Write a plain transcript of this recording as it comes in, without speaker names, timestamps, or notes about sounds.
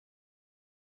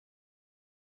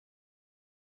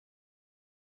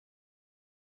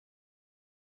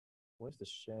Where's the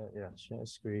share? Yeah, share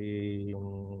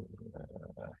screen.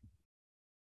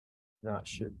 That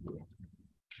should be.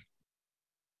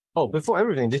 Oh, before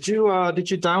everything, did you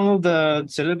download the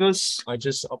syllabus? I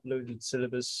just uploaded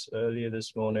syllabus earlier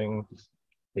this morning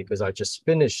because I just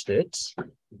finished it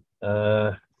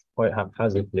quite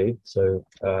haphazardly. So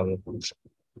you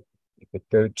could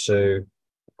go to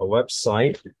a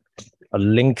website, a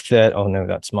link there. Oh no,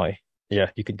 that's my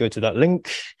you could go to that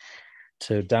link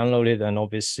to download it, and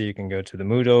obviously you can go to the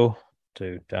Moodle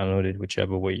to download it,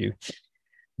 whichever way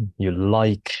you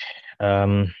like.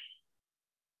 That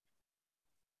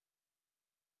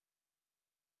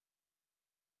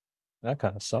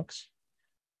kind of sucks.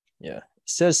 Yeah. It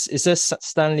says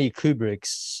Stanley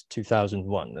Kubrick's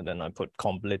 2001, and then I put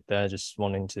CompLit there, just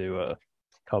wanting to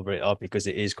cover it up because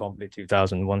it is CompLit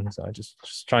 2001. So I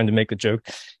just trying to make a joke.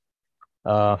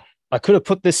 I could have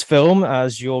put this film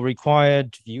as your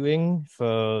required viewing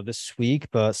for this week,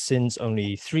 but since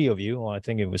only 3 of you, or I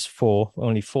think it was 4,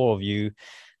 only 4 of you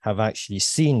have actually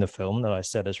seen the film that I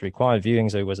said as required viewing,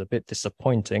 so it was a bit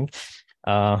disappointing.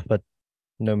 But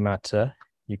no matter,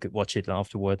 you could watch it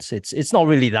afterwards. It's not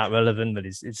really that relevant, but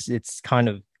it's kind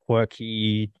of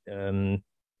quirky.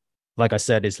 Like I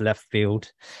said, it's left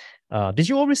field. Did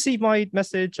you all receive my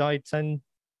message I sent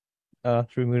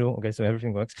through Moodle? Okay, so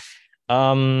everything works.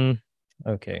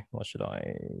 Okay, what should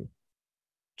I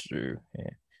do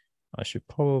here? I should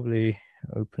probably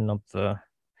open up the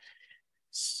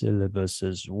syllabus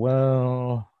as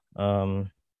well.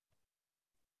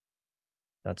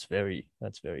 That's very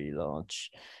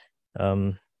large.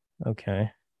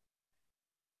 Okay.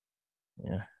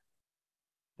 Yeah.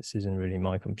 This isn't really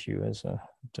my computer, so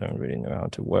I don't really know how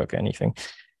to work anything.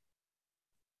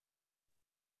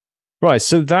 Right,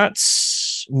 so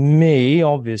that's me.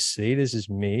 Obviously, this is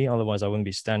me. Otherwise, I wouldn't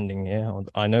be standing here.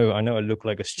 I know I look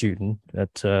like a student,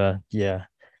 but yeah,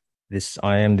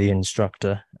 I am the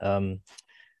instructor. I'm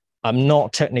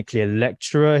not technically a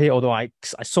lecturer here, although I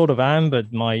sort of am,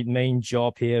 but my main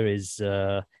job here is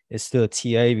still a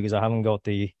TA because I haven't got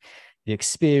the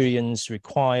experience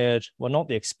required. Well, not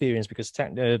the experience, because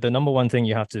the number one thing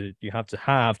you have to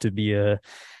be a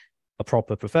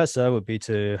proper professor would be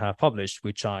to have published,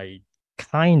 which I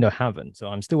kind of haven't. So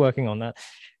I'm still working on that.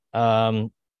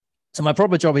 So my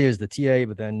proper job here is the TA,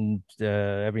 but then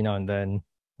every now and then,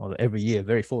 or every year,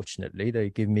 very fortunately,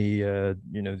 they give me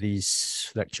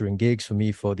these lecturing gigs for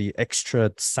me for the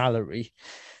extra salary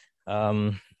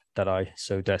that I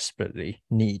so desperately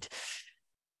need.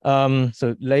 So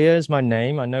Leiya is my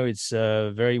name. I know it's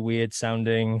very weird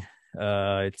sounding.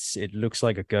 It looks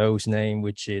like a girl's name,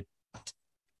 which it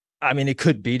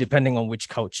could be, depending on which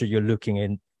culture you're looking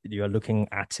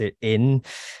at it in.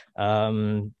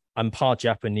 I'm part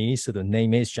Japanese, so the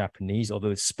name is Japanese,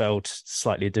 although it's spelled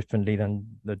slightly differently than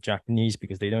the Japanese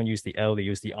because they don't use the L, they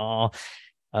use the R.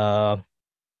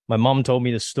 My mom told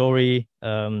me the story.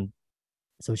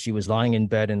 So she was lying in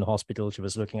bed in the hospital. She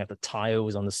was looking at the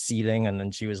tiles on the ceiling, and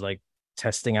then she was like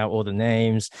testing out all the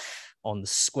names on the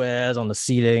squares on the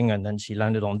ceiling, and then she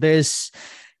landed on this,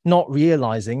 not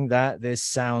realizing that this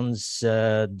sounds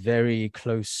very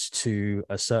close to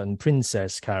a certain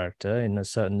princess character in a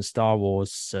certain Star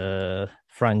Wars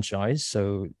franchise.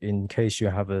 So in case you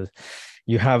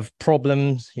have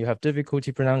problems, you have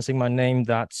difficulty pronouncing my name,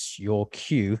 that's your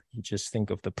cue. You just think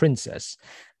of the princess.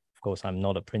 Of course, I'm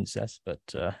not a princess, but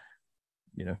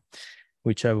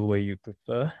whichever way you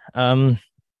prefer.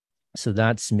 So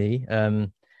that's me.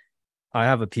 I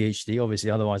have a PhD,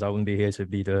 obviously, otherwise I wouldn't be here to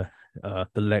be the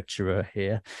lecturer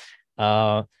here.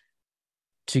 To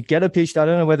get a PhD, I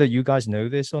don't know whether you guys know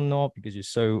this or not because you're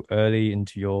so early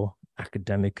into your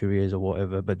academic careers or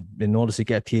whatever, but in order to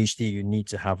get a PhD, you need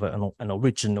to have an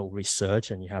original research,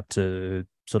 and you have to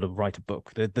sort of write a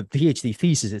book. The PhD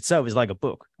thesis itself is like a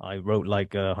book. I wrote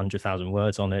like 100,000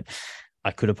 words on it.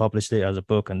 I could have published it as a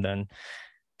book, and then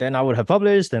I would have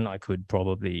published. Then I could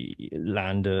probably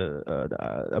land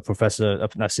a professor,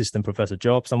 an assistant professor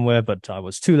job somewhere, but I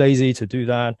was too lazy to do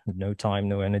that. No time,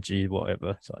 no energy,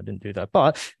 whatever. So I didn't do that.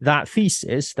 But that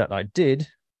thesis that I did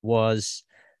was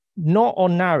not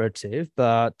on narrative,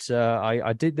 but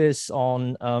I did this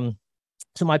on.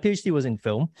 So my PhD was in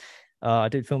film. I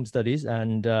did film studies,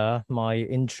 and my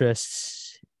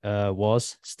interest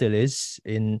still is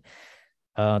in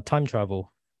time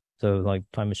travel. So like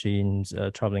time machines,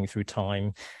 traveling through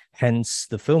time. Hence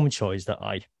the film choice that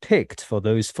I picked for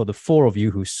the 4 of you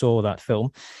who saw that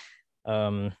film.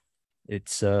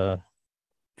 It's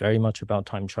very much about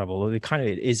time travel. Although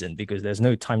it isn't, because there's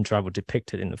no time travel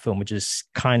depicted in the film, which is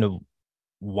kind of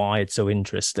why it's so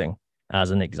interesting as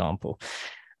an example.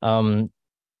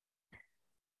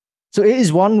 So it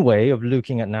is one way of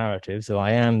looking at narrative. So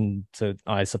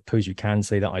I suppose you can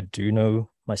say that I do know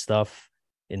my stuff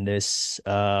in this.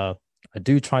 I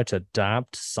do try to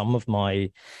adapt some of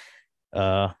my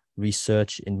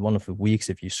research in one of the weeks.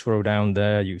 If you scroll down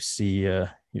there, you see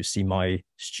my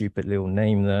stupid little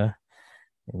name there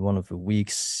in one of the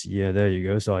weeks. Yeah, there you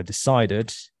go. So I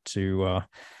decided to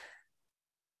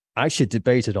I actually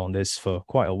debated on this for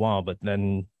quite a while, but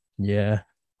then yeah,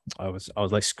 I was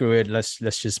like, screw it, let's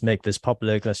just make this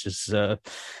public. Let's just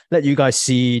let you guys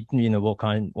see, what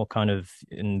kind of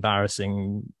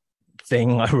embarrassing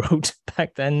thing I wrote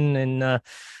back then in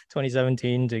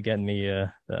 2017 to get me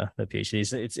the PhD.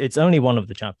 So it's only one of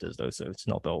the chapters though, so it's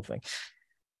not the whole thing.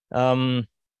 Um,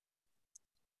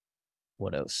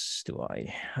 what else do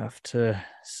I have to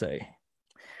say?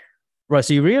 Right,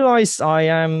 so you realize I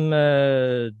am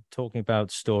talking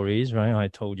about stories, right? I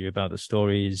told you about the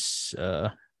stories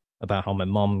about how my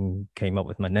mom came up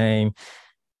with my name.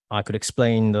 I could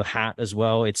explain the hat as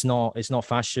well. It's not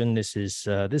fashion. This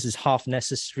is half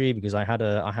necessary because I had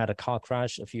a car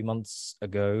crash a few months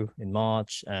ago in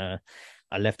March. I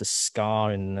left a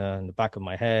scar in the back of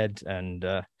my head, and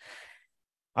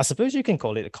I suppose you can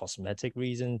call it a cosmetic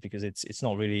reason because it's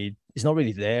not really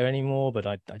there anymore. But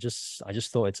I just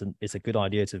thought it's a good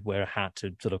idea to wear a hat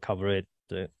to sort of cover it.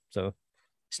 So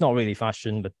it's not really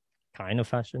fashion, but kind of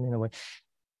fashion in a way.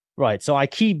 Right. So I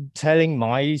keep telling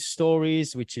my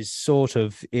stories, which is sort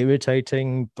of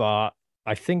irritating, but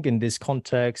I think in this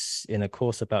context, in a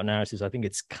course about narratives, I think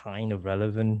it's kind of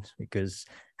relevant because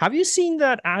have you seen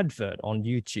that advert on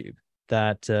YouTube,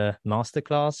 that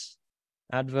masterclass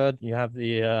advert? You have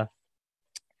the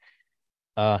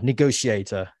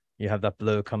negotiator. You have that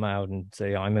bloke come out and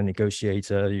say, "I'm a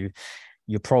negotiator."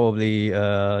 You're probably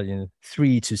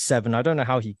 3 to 7. I don't know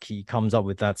how he comes up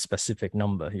with that specific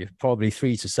number. You're probably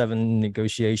 3 to 7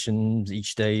 negotiations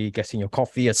each day. Getting your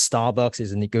coffee at Starbucks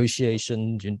is a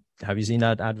negotiation. Have you seen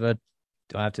that advert?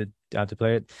 Do I have to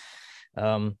play it?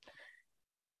 Um,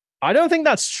 I don't think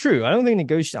that's true. I don't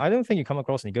think you come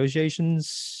across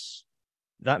negotiations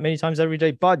that many times every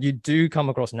day, but you do come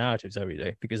across narratives every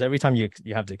day because every time you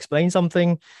have to explain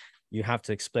something, you have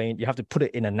to put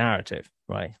it in a narrative,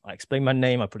 right? I explain my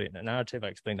name, I put it in a narrative. I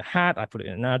explain the hat, I put it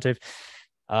in a narrative.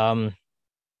 Um,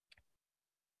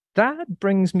 that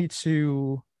brings me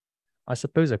to, I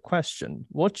suppose, a question.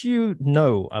 What do you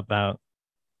know about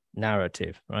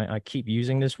narrative, right? I keep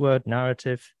using this word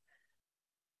narrative.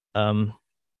 Um,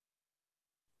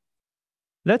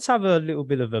 let's have a little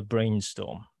bit of a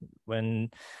brainstorm. When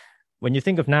you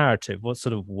think of narrative, what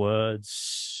sort of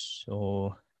words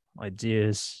or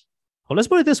ideas? Well, let's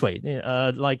put it this way: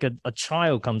 like a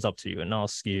child comes up to you and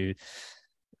asks you,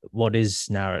 "What is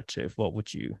narrative?" What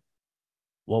would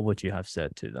you have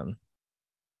said to them?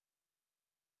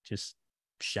 Just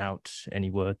shout any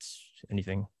words,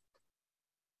 anything.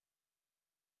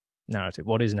 Narrative.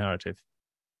 What is narrative?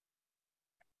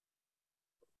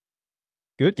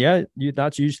 Good. Yeah,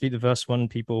 that's usually the first one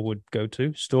people would go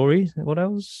to. Story. What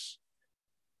else?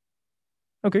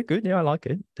 Okay, good. Yeah, I like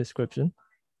it. Description.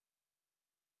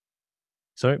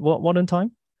 Sorry, what in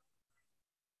time?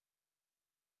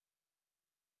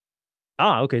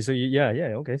 Ah, okay. So yeah.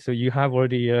 Okay, so you have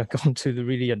already gone to the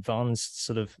really advanced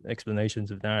sort of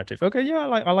explanations of narrative. Okay, yeah,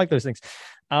 I like those things.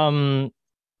 Um,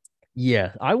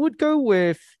 yeah, I would go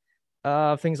with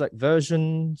things like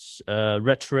versions,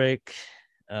 rhetoric,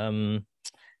 um,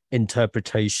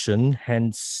 interpretation.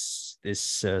 Hence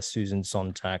this Susan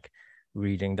Sontag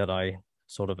reading that I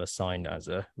sort of assigned as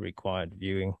a required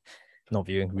viewing, not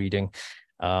viewing, reading.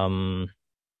 Um,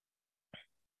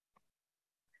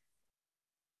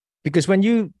 because when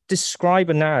you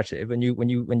describe a narrative, when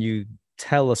you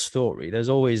tell a story, there's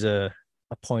always a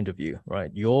point of view, right?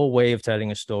 Your way of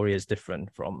telling a story is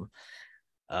different from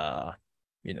uh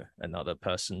another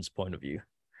person's point of view.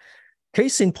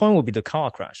 Case in point would be the car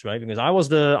crash, right? Because I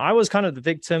was kind of the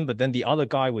victim, but then the other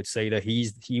guy would say that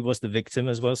he was the victim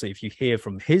as well. So if you hear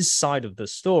from his side of the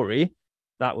story,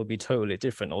 that would be totally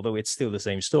different, although it's still the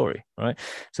same story, right?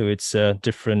 So it's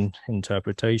different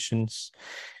interpretations.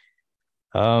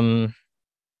 Um,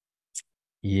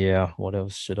 yeah, what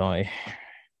else should I?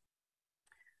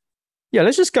 Yeah,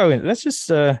 let's just go in. Let's just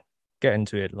get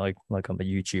into it like I'm a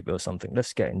YouTuber or something.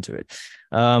 Let's get into it.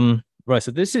 Right,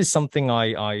 so this is something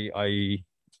I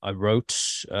wrote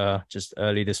just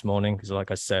early this morning because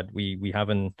like I said,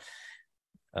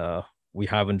 uh we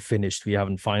haven't finished, we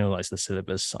haven't finalized the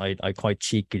syllabus. I quite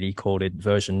cheekily called it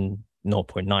version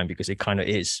 0.9 because it kind of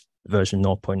is version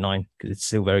 0.9 because it's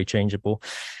still very changeable.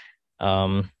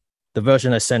 Um the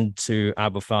version I sent to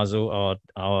Abu Fazl,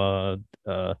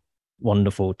 our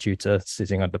wonderful tutor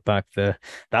sitting at the back there.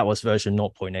 That was version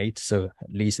 0.8, so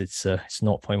at least it's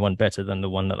 0.1 better than the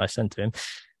one that I sent to him.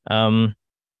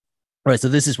 Right, so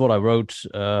this is what I wrote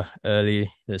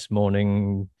early this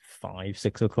morning, 5,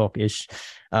 6 o'clock ish.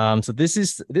 So this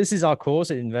is our course.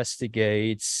 It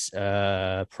investigates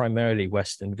primarily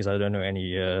Western, because I don't know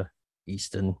any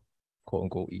Eastern, quote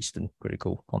unquote Eastern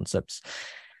critical concepts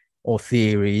or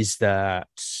theories that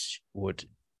would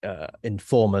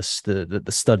inform us the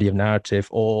study of narrative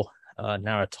or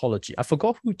narratology. I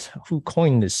forgot who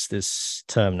coined this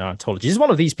term narratology. It's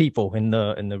one of these people in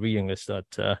the reading list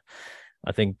that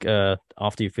I think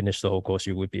after you finish the whole course,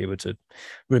 you would be able to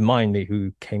remind me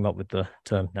who came up with the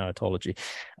term narratology.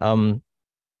 So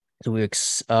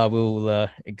we'll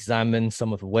examine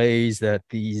some of the ways that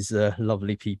these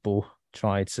lovely people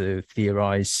try to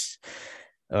theorize,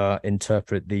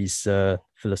 interpret these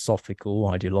philosophical,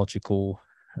 ideological,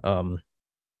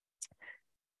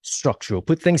 structural,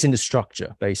 put things into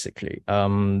structure, basically.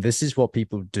 This is what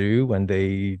people do when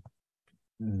they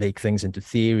make things into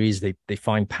theories. They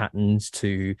find patterns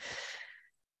to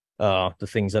the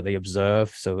things that they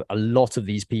observe. So a lot of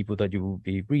these people that you will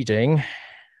be reading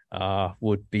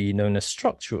would be known as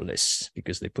structuralists,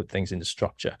 because they put things into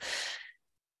structure.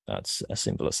 That's as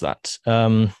simple as that.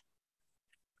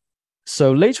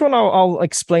 So later on, I'll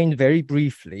explain very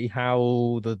briefly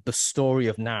how the story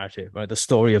of narrative, right, the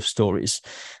story of stories,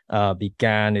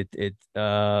 began.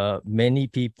 Many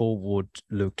people would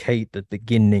locate the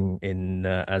beginning in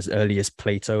as early as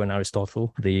Plato and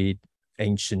Aristotle, the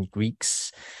ancient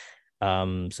Greeks.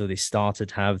 So they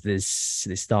started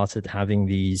having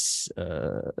these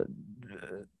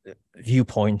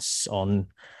viewpoints on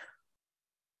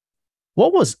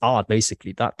what was art,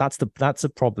 basically. That's a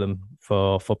problem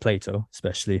for Plato,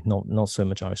 especially, not so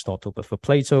much Aristotle, but for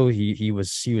Plato, he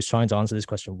was trying to answer this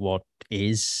question: what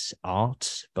is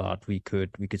art? But we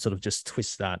could sort of just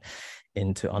twist that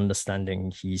into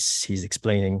understanding. He's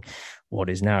explaining what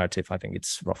is narrative. I think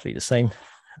it's roughly the same.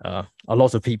 A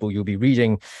lot of people you'll be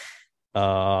reading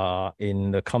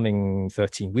in the coming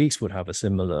 13 weeks would have a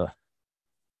similar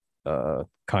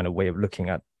kind of way of looking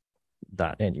at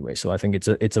that anyway. So I think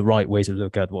it's a right way to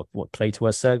look at what Plato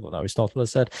has said, what Aristotle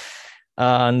has said.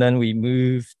 And then we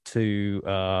move to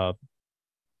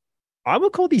I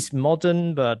would call these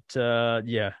modern, but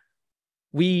yeah,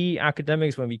 we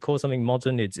academics, when we call something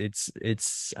modern,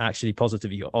 it's actually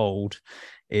positively old.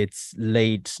 It's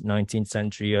late 19th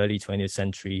century, early 20th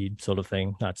century sort of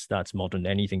thing. That's modern.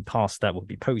 Anything past that would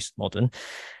be postmodern,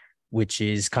 which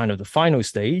is kind of the final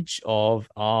stage of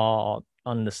our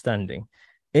understanding.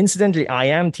 Incidentally, I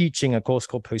am teaching a course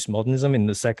called postmodernism in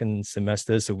the second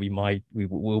semester, so we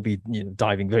will be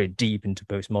diving very deep into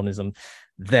postmodernism.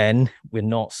 Then we're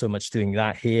not so much doing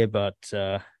that here, but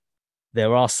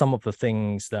there are some of the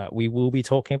things that we will be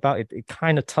talking about. It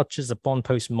kind of touches upon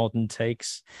postmodern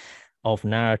takes of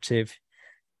narrative.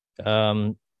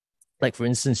 Like for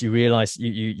instance, you realize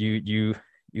you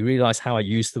realize how I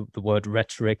use the word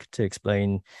rhetoric to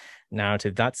explain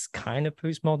narrative. That's kind of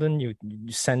postmodern. You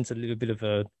sense a little bit of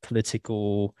a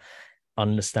political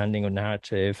understanding of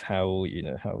narrative, how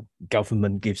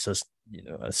government gives us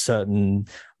a certain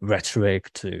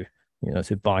rhetoric to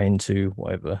to buy into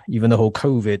whatever. Even the whole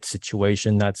COVID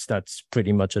situation, that's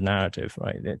pretty much a narrative,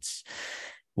 right? It's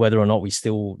whether or not we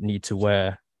still need to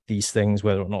wear these things,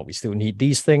 whether or not we still need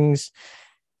these things.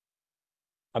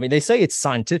 I mean, they say it's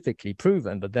scientifically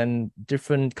proven, but then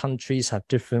different countries have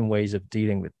different ways of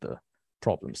dealing with the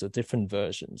problems, so different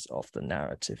versions of the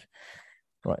narrative,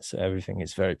 right? So everything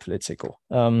is very political.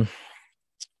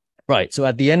 Right, so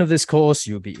at the end of this course,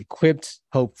 you'll be equipped,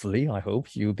 hopefully, I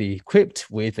hope, you'll be equipped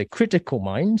with a critical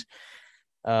mind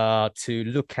to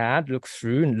look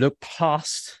through, and look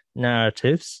past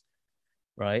narratives,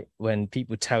 right? When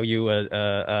people tell you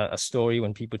a story,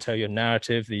 when people tell you a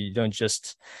narrative, you don't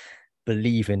just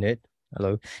believe in it.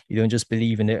 You don't just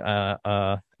believe in it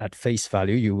at face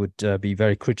value. You would be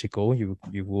very critical. You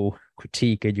will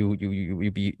critique it.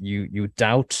 You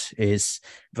doubt its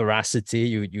veracity.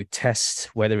 You test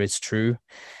whether it's true,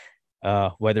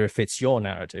 whether it fits your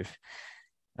narrative,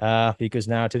 because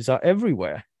narratives are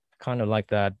everywhere. Kind of like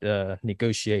that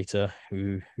negotiator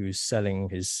who's selling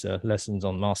his lessons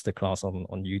on masterclass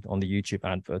on the YouTube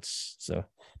adverts. So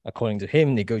according to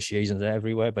him, negotiations are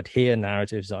everywhere, but here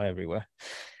narratives are everywhere.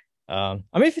 I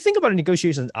mean, if you think about it,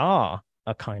 negotiations are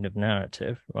a kind of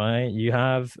narrative, right? You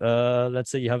have,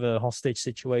 let's say you have a hostage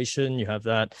situation. You have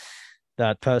that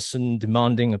person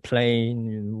demanding a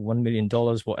plane, $1 million,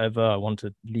 whatever. I want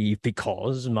to leave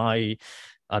because my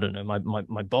I don't know,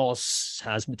 my boss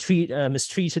has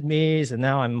mistreated me, so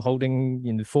now I'm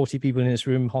holding 40 people in this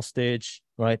room hostage,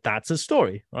 right? That's a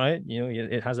story, right?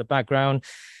 It has a background.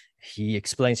 He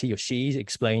or she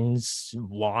explains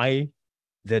why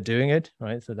they're doing it,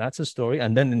 right? So that's a story.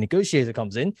 And then the negotiator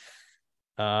comes in.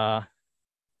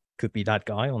 Could be that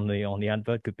guy on the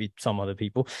advert, could be some other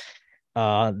people.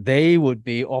 They would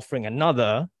be offering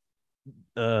another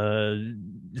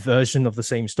version of the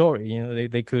same story.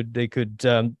 They could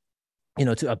to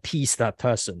appease that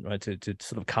person, right? To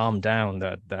sort of calm down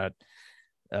that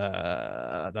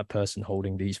person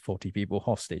holding these 40 people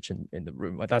hostage in the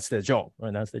room. That's their job,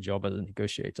 right? That's their job as a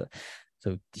negotiator.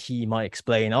 So he might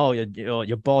explain, oh,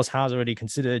 your boss has already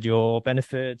considered your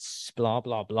benefits, blah,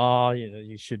 blah, blah.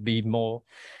 You should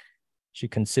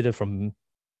consider from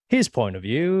his point of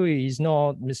view. He's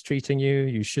not mistreating you.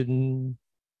 You shouldn't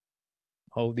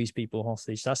hold these people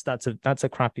hostage. That's a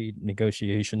crappy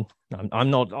negotiation. I'm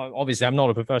not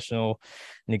a professional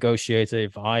negotiator.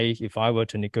 If I were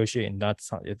to negotiate in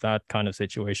that kind of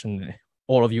situation,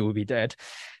 all of you would be dead.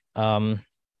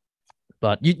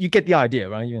 But you get the idea,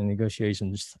 right?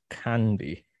 Negotiations can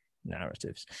be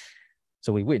narratives,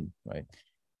 so we win, right?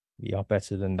 We are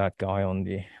better than that guy on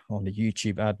the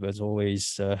YouTube adverts,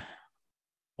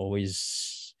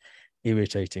 always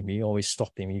irritating me, always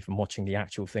stopping me from watching the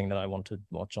actual thing that I want to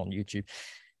watch on YouTube,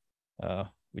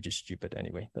 which is stupid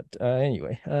anyway. But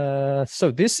anyway,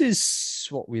 so this is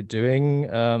what we're doing.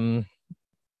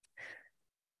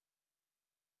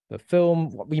 The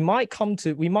film, we might talk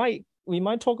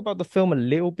about the film a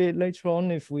little bit later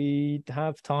on if we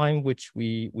have time, which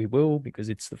we will, because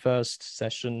it's the first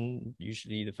session.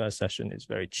 Usually the first session is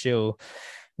very chill.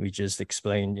 We just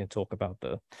explain, talk about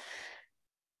the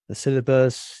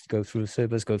syllabus, go through the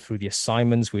syllabus, go through the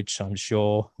assignments, which I'm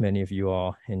sure many of you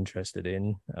are interested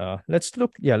in. Let's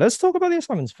talk about the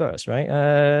assignments first,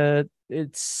 right?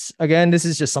 This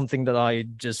is just something that I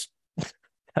just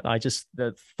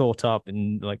thought up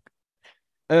in like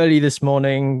early this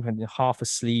morning, half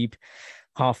asleep,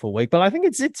 half awake. But I think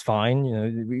it's fine.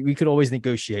 We could always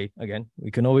negotiate again.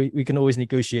 We can always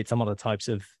negotiate some other types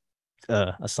of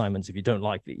assignments if you don't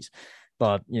like these.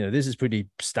 But this is pretty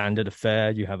standard affair.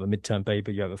 You have a midterm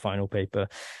paper, you have a final paper.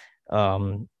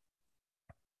 The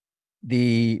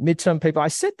midterm paper, I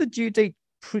set the due date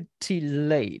pretty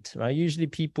late, right? Usually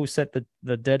people set the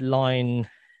deadline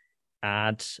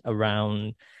at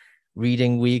around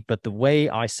reading week, but the way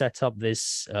I set up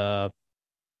this the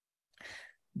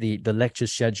lecture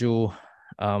schedule,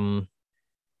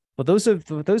 for those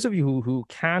of you who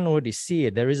can already see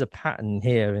it, there is a pattern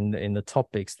here in the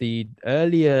topics. The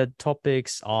earlier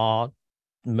topics are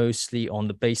mostly on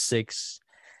the basics,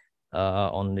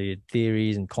 on the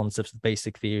theories and concepts,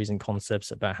 basic theories and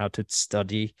concepts about how to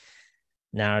study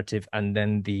narrative, and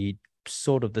then the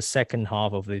sort of the second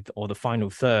half of the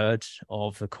final third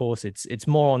of the course, it's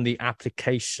more on the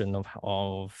application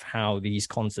of how these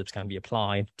concepts can be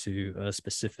applied to a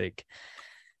specific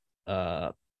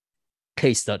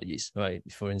case studies, right?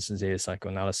 For instance, here's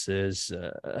psychoanalysis,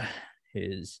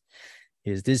 here's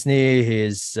Disney,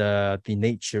 here's the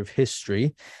nature of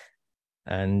history,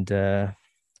 and then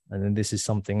this is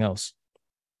something else.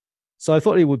 So I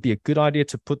thought it would be a good idea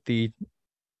to put the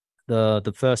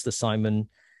first assignment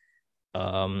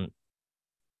sort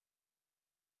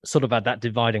of at that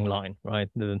dividing line, right?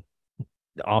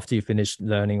 After you finish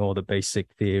learning all the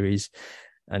basic theories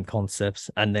and concepts,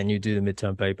 and then you do the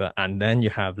midterm paper, and then you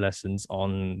have lessons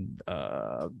on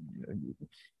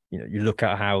you look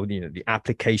at how the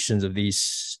applications of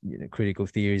these critical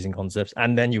theories and concepts,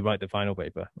 and then you write the final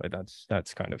paper, right?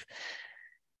 That's kind of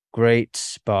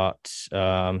great, but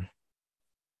I'm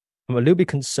a little bit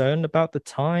concerned about the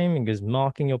time, because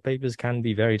marking your papers can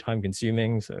be very time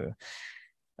consuming. So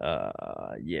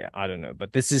yeah, I don't know,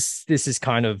 but this is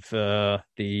kind of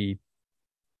the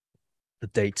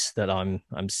dates that I'm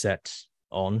set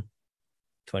on,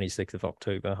 26th of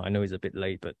October. I know it's a bit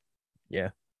late, but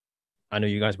yeah, I know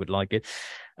you guys would like it.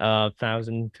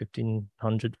 1,000,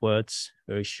 1,500 words,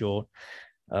 very short.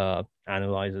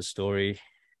 Analyze a story,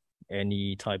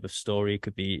 any type of story.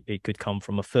 It could come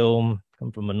from a film,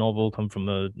 come from a novel, come from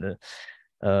a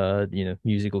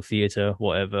musical theater,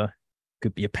 whatever.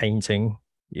 Could be a painting.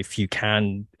 If you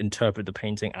can interpret the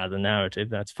painting as a narrative,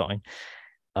 that's fine.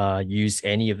 Use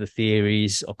any of the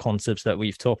theories or concepts that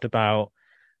we've talked about,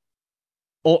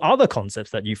 or other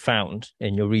concepts that you found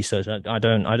in your research. I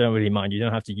don't really mind. You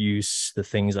don't have to use the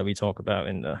things that we talk about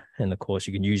in the course.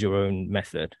 You can use your own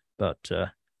method, but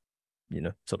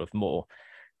sort of more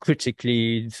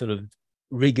critically, sort of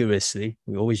rigorously.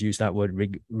 We always use that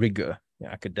word rigor,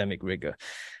 academic rigor.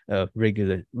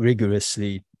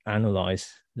 Rigorously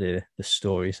analyze the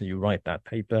story. So you write that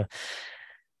paper.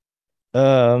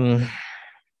 Um,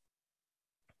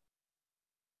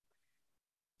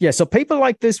 yeah, so paper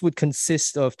like this would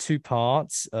consist of two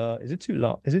parts. Is it too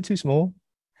large? Is it too small?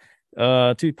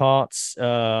 Two parts.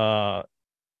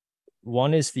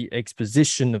 One is the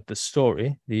exposition of the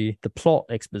story, the plot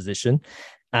exposition,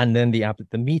 and then the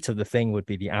meat of the thing would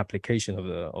be the application of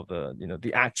the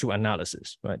the actual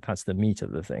analysis, right? That's the meat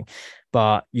of the thing.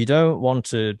 But you don't want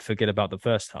to forget about the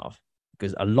first half,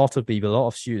 because a lot of people, a lot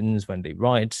of students, when they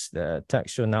write their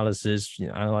textual analysis,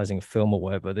 analyzing a film or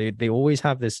whatever, they always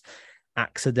have this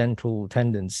accidental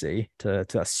tendency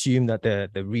to assume that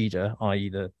the reader, i.e.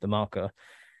 the marker,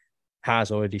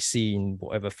 has already seen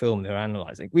whatever film they're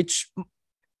analyzing, which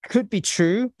could be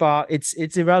true, but it's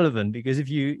irrelevant, because if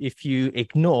you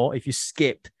ignore, if you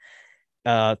skip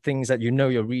things that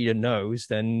your reader knows,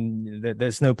 then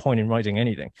there's no point in writing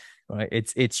anything, right?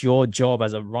 It's your job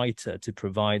as a writer to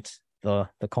provide the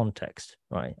context,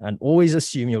 right? And always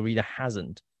assume your reader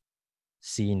hasn't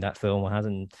seen that film or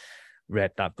hasn't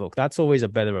read that book. That's always a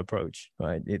better approach,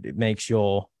 right? It makes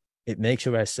your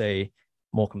essay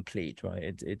more complete, right?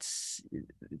 It's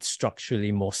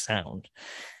structurally more sound,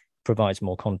 provides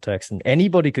more context, and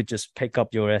anybody could just pick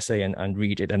up your essay and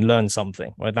read it and learn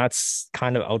something, right? That's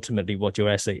kind of ultimately what your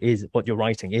essay is, what your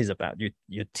writing is about.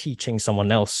 You're teaching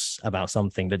someone else about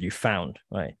something that you found,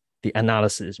 right? The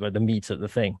analysis, right? The meat of the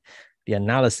thing. The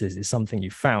analysis is something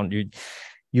you found.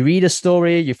 You read a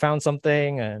story, you found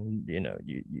something, and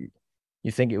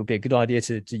you think it would be a good idea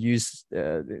to use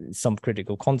some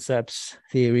critical concepts,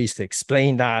 theories to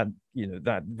explain that,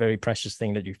 that very precious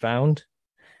thing that you found.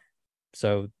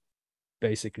 So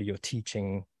basically, you're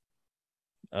teaching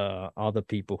other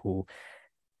people who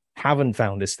haven't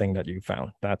found this thing that you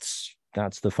found. That's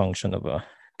the function of a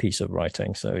piece of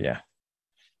writing. So yeah.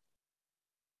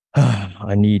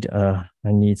 I need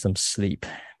some sleep,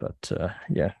 but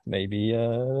yeah, maybe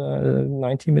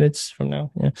 90 minutes from now.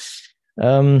 Yeah.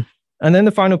 And then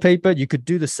the final paper, you could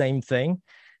do the same thing.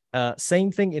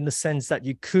 Same thing in the sense that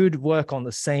you could work on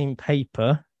the same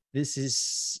paper. This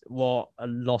is what a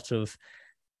lot of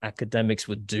academics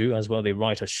would do as well. They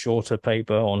write a shorter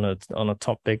paper on a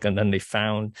topic, and then they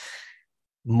found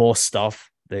more stuff.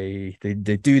 They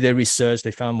do their research.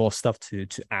 They found more stuff to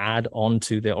add on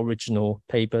to their original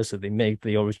paper, so they make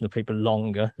the original paper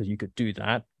longer. So you could do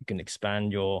that. You can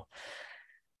expand your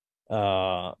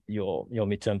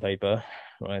midterm paper,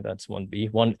 right? That's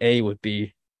 1B. 1A would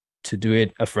be to do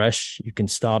it afresh. You can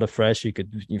start afresh.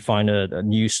 You find a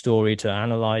new story to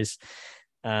analyze,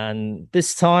 and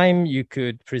this time you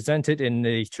could present it in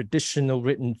the traditional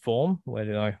written form. Where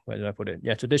did I put it?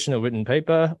 Yeah, traditional written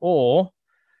paper, or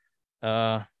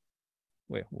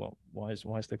wait, well, why is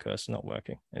the cursor not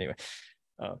working? Anyway,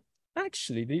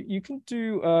 actually, you can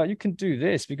do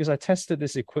this, because I tested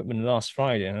this equipment last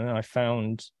Friday and I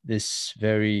found this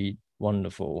very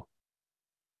wonderful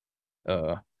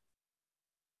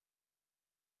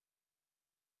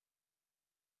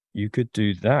you could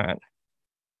do that.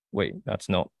 Wait, that's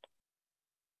not.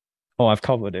 Oh, I've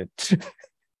covered it.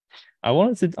 I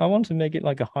want to make it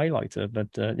like a highlighter, but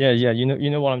yeah,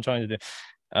 you know what I'm trying to do.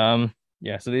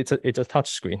 Yeah, so it's a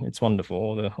touch screen. It's wonderful,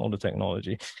 all the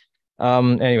technology.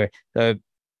 Anyway,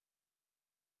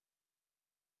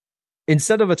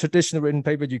 instead of a traditional written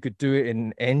paper, you could do it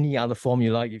in any other form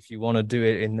you like. If you want to do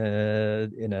it in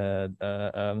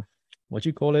a what do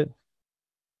you call it?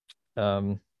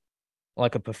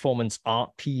 Like a performance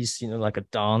art piece, like a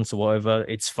dance or whatever,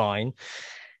 it's fine.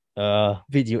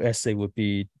 Video essay would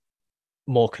be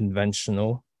more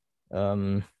conventional,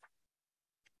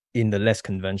 in the less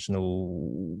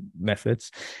conventional methods,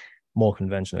 more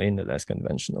conventional in the less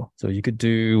conventional. So you could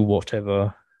do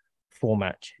whatever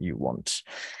format you want.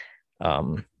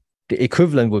 The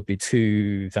equivalent would be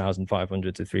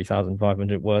 2,500 to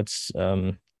 3,500 words.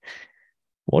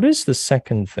 What is the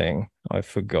second thing? I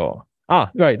forgot.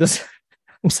 Right. This.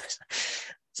 I'm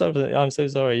so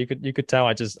sorry. You could tell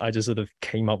I just sort of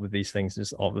came up with these things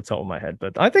just off the top of my head.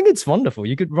 But I think it's wonderful.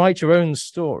 You could write your own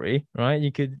story, right?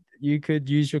 You could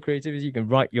use your creativity. You can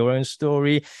write your own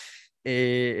story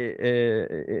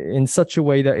in such a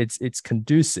way that it's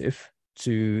conducive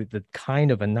to the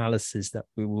kind of analysis that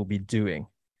we will be doing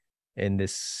in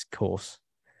this course.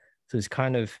 So it's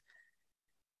kind of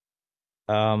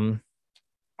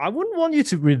I wouldn't want you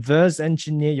to reverse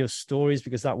engineer your stories,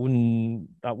 because that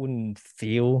wouldn't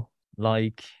feel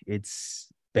like it's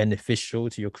beneficial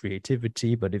to your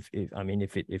creativity. But if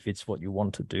it's what you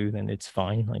want to do, then it's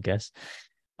fine, I guess.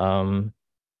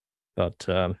 But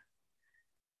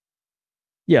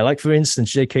Yeah, like for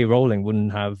instance, J.K. Rowling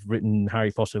wouldn't have written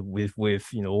Harry Potter with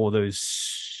all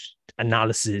those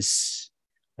analysis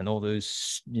and all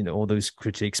those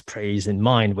critics praise in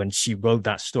mind when she wrote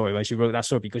that story. When she wrote that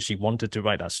story because she wanted to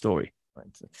write that story. Right?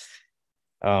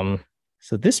 Um,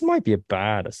 so this might be a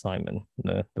bad assignment,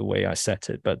 the way I set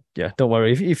it. But yeah, don't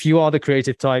worry. If you are the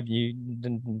creative type, I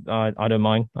don't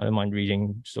mind. I don't mind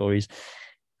reading stories.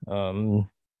 Um,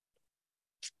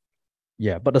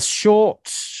 yeah, but a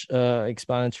short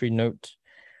explanatory note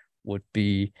would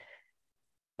be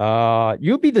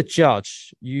you'll be the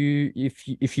judge.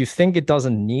 If you think it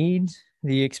doesn't need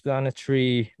the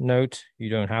explanatory note, you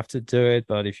don't have to do it.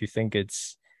 But if you think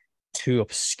it's too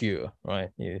obscure, right?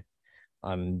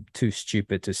 I'm too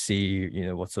stupid to see,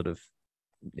 what sort of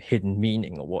hidden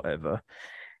meaning or whatever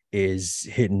is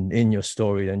hidden in your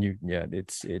story, then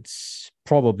it's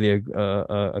probably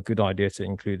a good idea to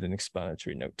include an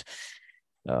explanatory note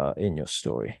in your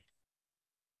story.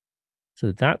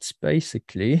 So that's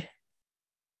basically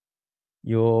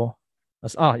your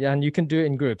yeah, and you can do it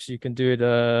in groups. You can do it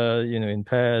in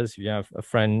pairs. If you have a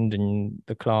friend in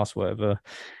the class, whatever.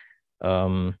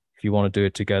 If you want to do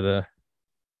it together,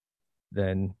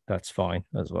 then that's fine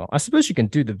as well. I suppose you can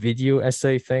do the video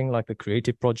essay thing, like the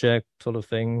creative project sort of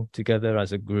thing, together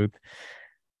as a group,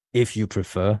 if you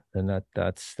prefer. Then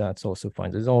that's also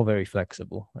fine. It's all very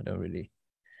flexible. I don't really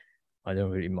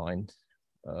mind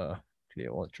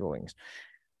clear wall drawings.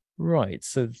 Right,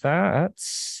 so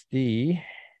that's the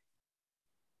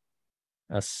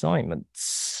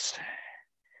assignments.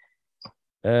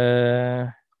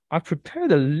 I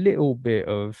prepared a little bit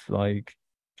of like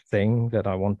thing that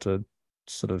I want to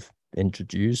sort of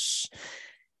introduce,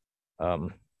 as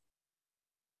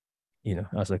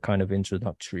a kind of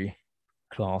introductory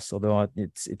class, although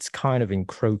it's kind of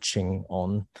encroaching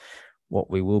on what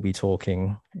we will be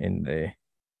talking in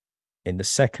the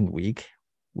second week,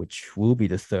 which will be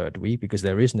the third week because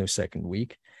there is no second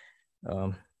week.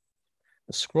 The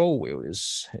scroll wheel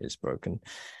is broken.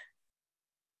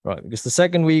 Right, because the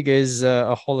second week is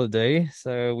a holiday,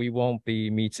 so we won't be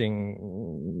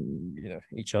meeting,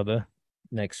 each other.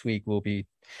 Next week will be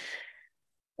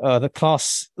the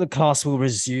class will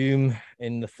resume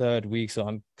in the third week, so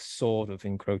I'm sort of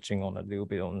encroaching on a little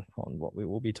bit on what we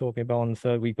will be talking about on the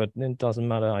third week, but it doesn't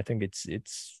matter. I think it's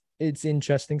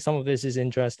interesting. Some of this is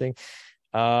interesting.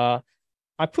 I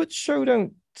put show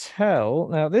don't tell.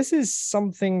 Now, this is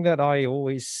something that I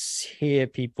always hear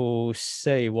people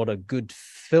say what a good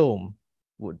film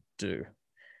would do,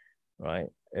 right?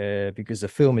 Because a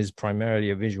film is primarily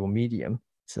a visual medium.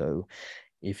 So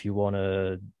if you want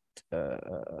to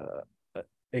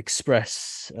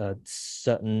express a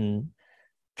certain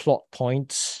plot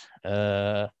point,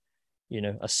 a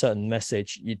certain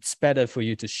message, it's better for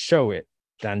you to show it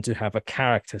than to have a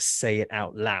character say it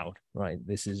out loud, right?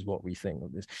 This is what we think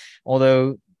of this.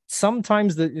 Although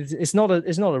sometimes it's not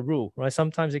a rule, right?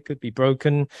 Sometimes it could be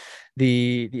broken.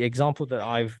 The example that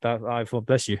I've oh,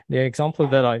 bless you. The example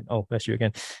that oh, bless you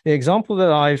again. The example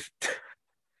that I've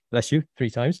bless you 3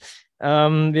 times.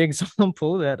 The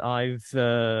example that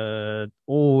I've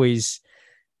always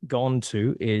gone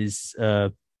to is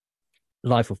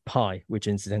Life of Pi, which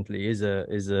incidentally is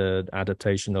a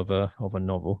adaptation of a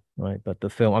novel, right? But the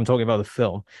film, I'm talking about the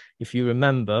film. If you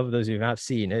remember, those who have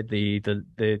seen it,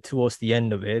 the towards the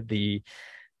end of it, the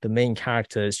main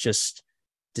character is just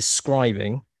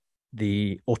describing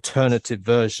the alternative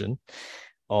version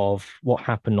of what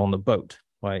happened on the boat,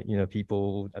 right?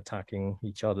 People attacking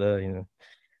each other,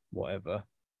 whatever.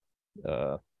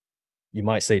 You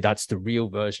might say that's the real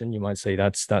version. You might say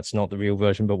that's not the real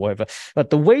version, but whatever. But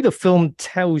the way the film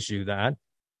tells you that,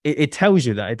 it tells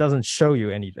you that. It doesn't show you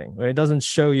anything. Right? It doesn't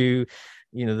show you,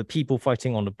 the people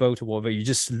fighting on the boat or whatever. You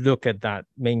just look at that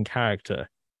main character.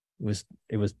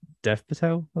 It was Dev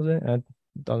Patel, was it? It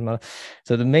doesn't matter.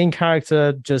 So the main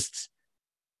character just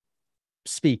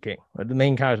speaking, right? The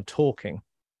main character talking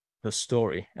the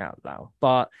story out loud.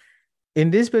 But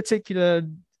in this particular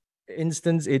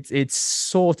instance, it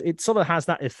sort of has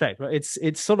that effect, right? It's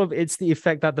the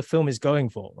effect that the film is going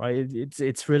for, right?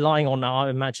 It's relying on our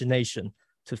imagination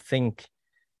to think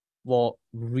what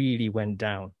really went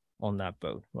down on that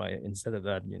boat, right? Instead of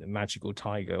that, magical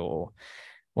tiger, or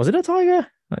was it a tiger?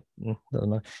 I don't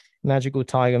know. Magical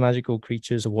tiger, magical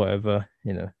creatures, or whatever.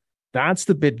 That's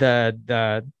the bit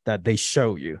that they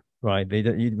show you, right?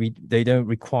 They don't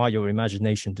require your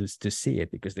imagination to see it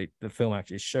because the film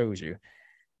actually shows you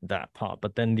that part.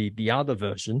 But then the other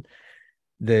version,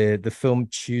 the film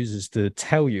chooses to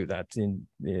tell you that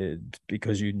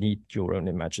because you need your own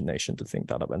imagination to think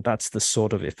that up, and that's the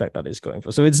sort of effect that it's going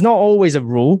for. So it's not always a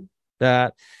rule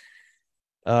that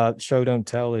Show don't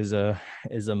tell is a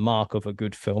mark of a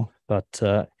good film. But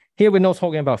here we're not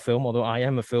talking about film, although I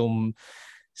am a film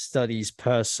studies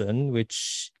person,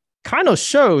 which kind of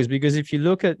shows because if you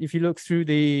look through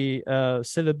the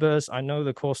syllabus, I know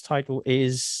the course title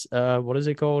is what is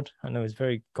it called? I know it's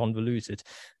very convoluted.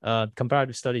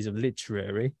 Comparative Studies of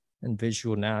Literary and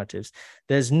Visual Narratives.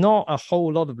 There's not a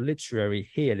whole lot of literary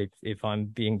here, if I'm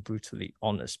being brutally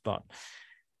honest, but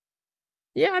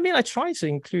yeah, I mean, I try to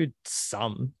include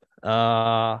some.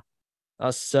 Don't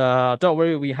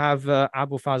worry, we have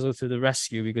Abu Fazl to the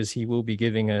rescue because he will be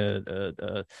giving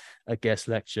a guest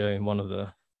lecture in one of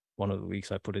the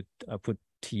weeks. I put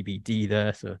TBD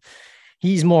there, so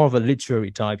he's more of a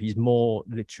literary type. He's more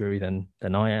literary than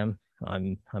I am.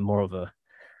 I'm more of a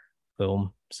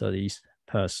film studies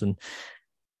person.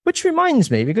 Which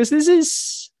reminds me, because this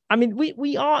is, I mean,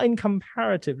 we are in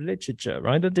comparative literature,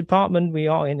 right? The department we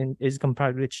are in is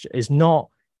comparative literature. Is not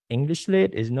English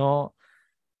lit. Is not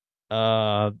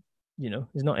uh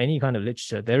it's not any kind of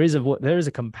literature. There is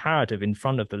a comparative in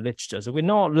front of the literature, so we're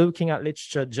not looking at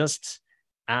literature just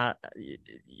at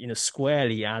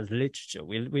squarely as literature.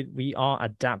 We are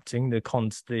adapting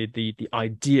the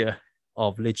idea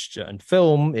of literature, and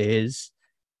film is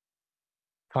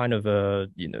kind of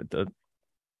the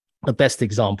best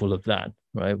example of that,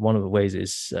 right? One of the ways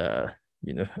is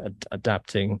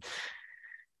adapting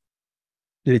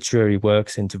literary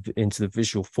works into the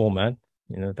visual format.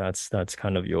 That's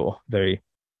kind of your very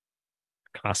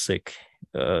classic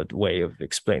way of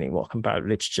explaining what comparative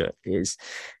literature is.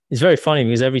 It's very funny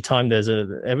because every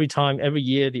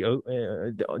year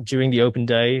during the open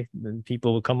day,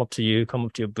 people will come up to your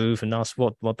booth and ask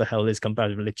what the hell is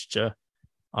comparative literature.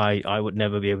 I would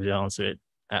never be able to answer it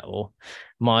at all.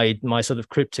 My sort of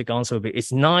cryptic answer would be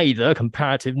it's neither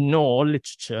comparative nor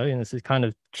literature. To kind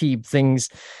of keep things,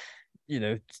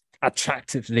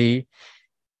 attractively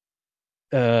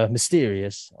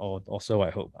mysterious, or so I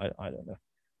hope. I don't know.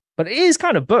 But it is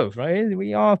kind of both, right?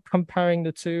 We are comparing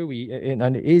the two.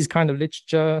 And it is kind of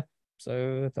literature.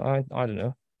 So I don't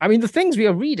know. I mean, the things we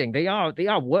are reading, they are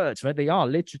words, right? They are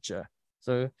literature.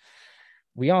 So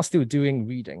we are still doing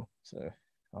reading. So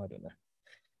I don't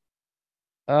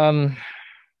know.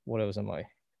 What else am I?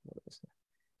 What else?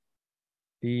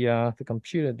 The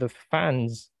computer, the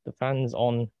fans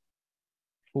on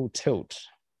full tilt.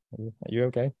 Are you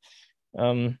okay?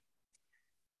 Um,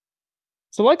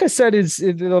 so like I said, it's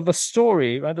the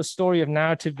story, right? The story of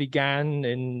narrative began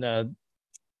in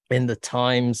the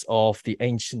times of the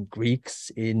ancient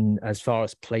Greeks, in as far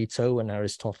as Plato and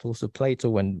Aristotle. So Plato,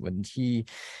 when he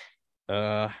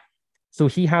so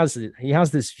he has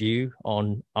this view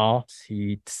on art.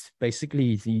 He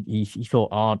basically he thought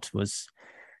art was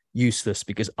useless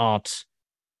because art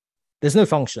there's no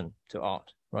function to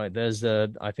art, right?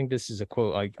 I think this is a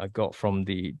quote I got from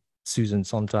the Susan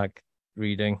Sontag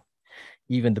reading.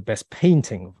 Even the best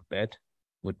painting of a bed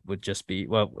would just be,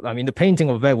 well, I mean, the painting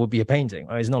of a bed would be a painting,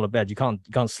 right? It's not a bed. You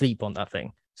can't sleep on that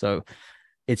thing. So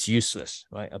it's useless,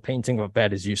 right? A painting of a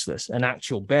bed is useless. An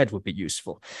actual bed would be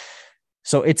useful.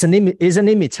 So it's an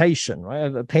imitation,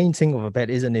 right? A painting of a bed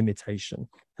is an imitation.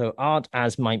 So art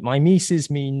as mimesis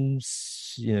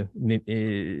means yeah,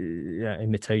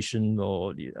 imitation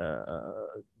or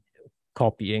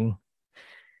copying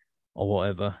or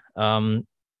whatever.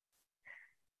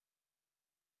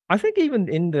 I think even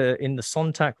in the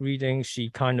Sontag reading, she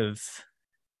kind of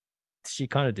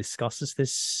discusses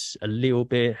this a little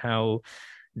bit, how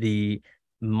the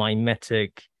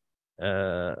mimetic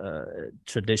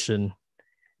tradition,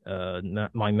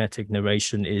 mimetic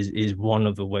narration is one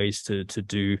of the ways to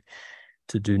do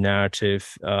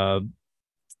narrative.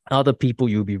 Other people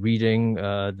you'll be reading,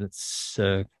 that's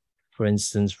for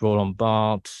instance Roland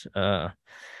Barthes,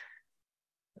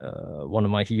 one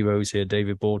of my heroes here,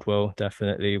 David Bordwell,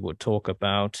 definitely would talk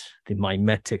about the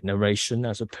mimetic narration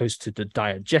as opposed to the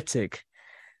diegetic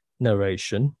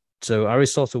narration. So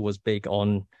Aristotle was big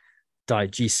on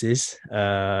diegesis.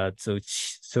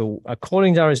 So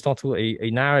according to Aristotle, a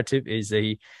narrative is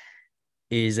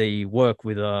a work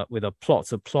with a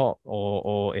plot. A plot,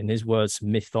 or in his words,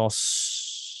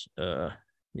 mythos.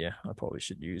 Yeah, I probably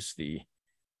should use the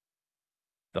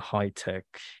high tech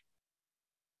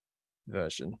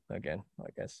version again, I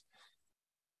guess.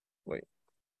 Wait,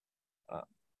 uh,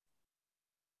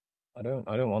 I don't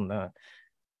want that.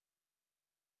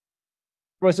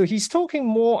 Right, so he's talking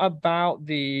more about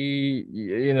the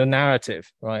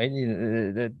narrative, right?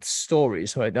 The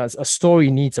stories, right? That's a story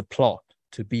needs a plot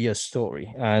to be a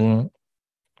story, and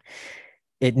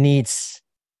it needs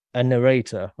a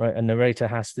narrator, right? A narrator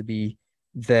has to be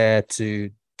there to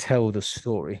tell the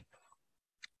story.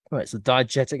 Right. So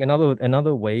diegetic,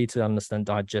 another way to understand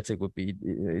diegetic would be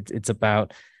it's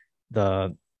about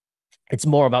the it's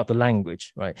more about the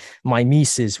language, right?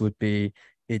 Mimesis would be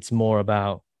it's more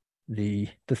about the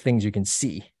things you can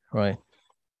see, right?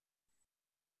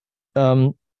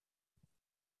 Um,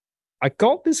 I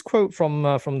got this quote from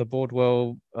the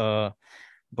Bordwell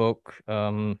book.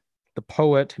 The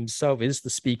poet himself is the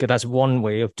speaker. That's one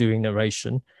way of doing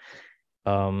narration.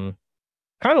 Um,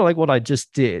 Kind of like what I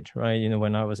just did, right?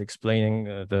 When I was explaining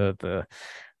the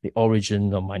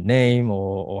origin of my name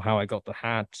or how I got the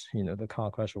hat, the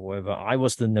car crash or whatever. I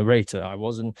was the narrator. I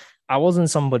wasn't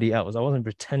somebody else. I wasn't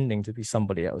pretending to be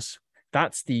somebody else.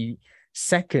 That's the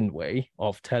second way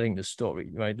of telling the story,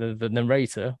 right? The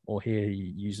narrator, or here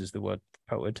he uses the word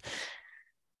poet,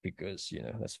 because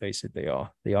let's face it, they are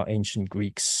ancient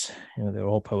Greeks. They're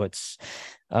all poets.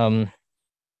 Um,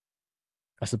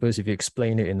 I suppose if you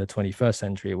explain it in the 21st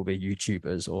century, it will be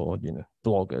YouTubers or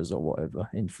bloggers or whatever,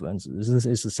 influencers.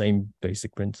 It's the same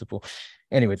basic principle.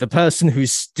 Anyway, the person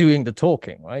who's doing the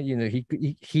talking, right?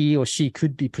 He or she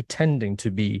could be pretending to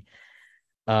be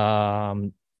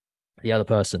um the other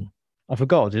person. I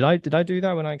forgot. Did I do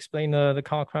that when I explained the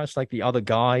car crash? Like the other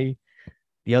guy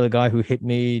who hit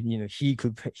me, he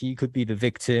could be the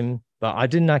victim, but I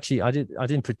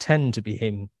didn't pretend to be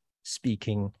him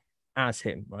speaking as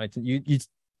him, right? You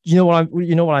know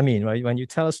what I mean, right? When you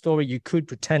tell a story, you could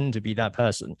pretend to be that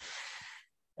person.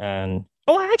 And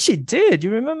I actually did.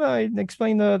 You remember I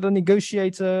explained the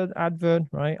negotiator advert,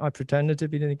 right? I pretended to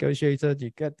be the negotiator.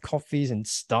 You get coffees in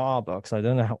Starbucks.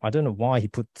 I don't know why he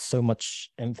put so much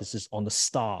emphasis on the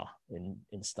star in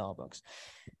Starbucks.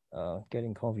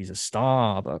 Getting coffees at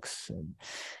Starbucks, and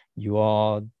you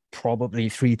are probably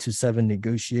 3 to 7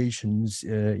 negotiations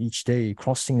each day.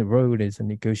 Crossing the road is a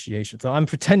negotiation. So I'm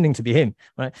pretending to be him,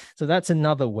 right? So that's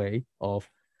another way of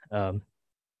um,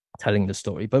 telling the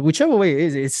story. But whichever way it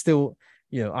is, it's still,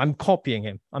 I'm copying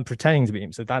him. I'm pretending to be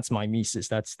him. So that's my mimesis.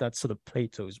 That's sort of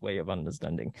Plato's way of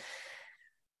understanding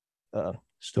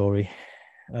story.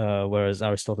 Whereas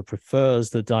Aristotle prefers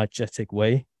the diegetic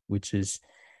way, which is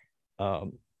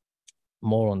um,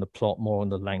 more on the plot, more on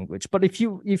the language. But if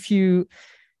you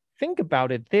think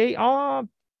about it, they are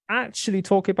actually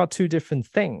talking about two different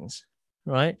things,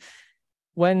 right?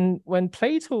 When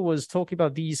Plato was talking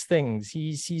about these things,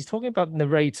 he's talking about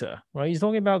narrator, right? He's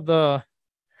talking about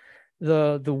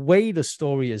the way the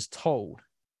story is told,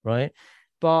 right?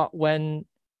 But when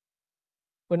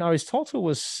Aristotle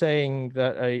was saying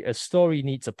that a story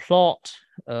needs a plot,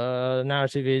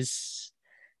 narrative is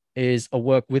a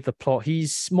work with the plot.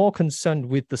 He's more concerned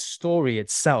with the story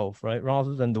itself, right,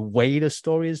 rather than the way the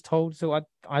story is told. So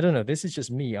I don't know. This is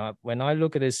just me. When I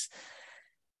look at this,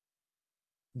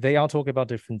 they are talking about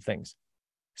different things.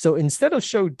 So instead of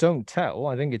show don't tell,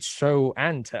 I think it's show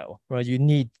and tell, right? You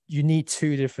need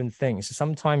two different things.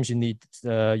 Sometimes you need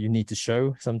to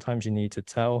show. Sometimes you need to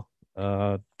tell.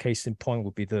 Case in point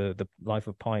would be the Life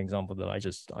of Pi example that I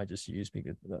just used,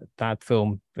 because that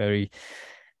film very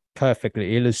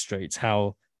perfectly illustrates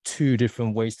how two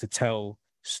different ways to tell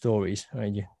stories,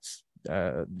 right?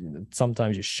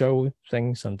 Sometimes you show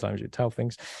things, sometimes you tell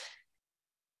things.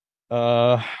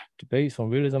 uh Debates on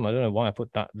realism, I don't know why I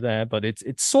put that there, but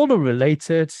it's sort of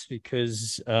related,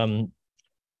 because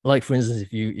like for instance,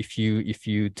 if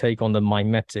you take on the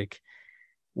mimetic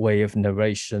way of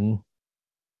narration,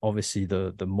 obviously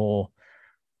the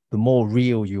more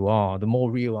real you are, the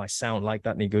more real I sound like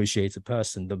that negotiator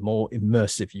person, the more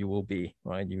immersive you will be,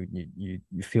 right? You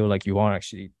feel like you are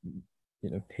actually,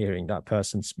 hearing that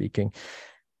person speaking.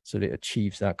 So it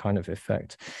achieves that kind of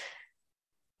effect.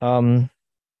 Um,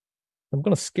 I'm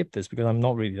gonna skip this because I'm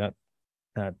not really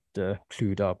that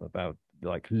clued up about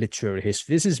like literary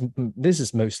history. This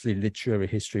is mostly literary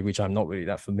history, which I'm not really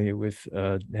that familiar with.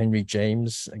 Henry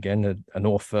James, again, an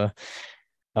author.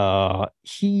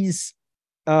 He's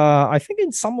I think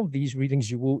in some of these readings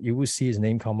you will see his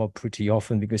name come up pretty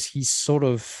often, because he's sort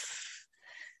of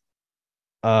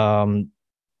um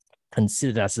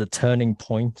considered as a turning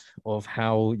point of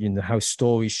how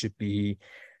stories should be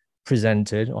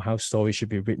presented, or how stories should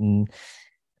be written,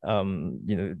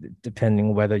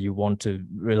 depending whether you want to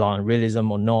rely on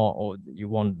realism or not, or you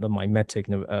want the mimetic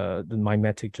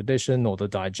tradition or the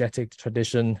diegetic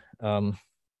tradition.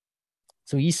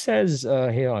 So he says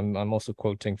here, I'm also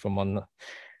quoting from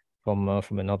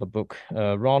another book.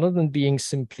 Rather than being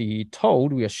simply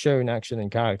told, we are shown action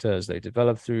and character as they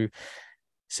develop through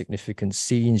significant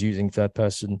scenes using third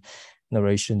person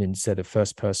narration instead of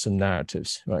first person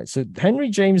narratives. Right. So Henry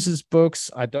James's books,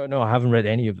 I don't know, I haven't read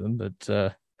any of them,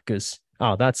 but because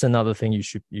that's another thing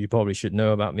you probably should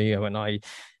know about me. When I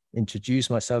introduce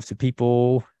myself to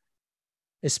people,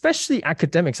 especially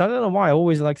academics. I don't know why I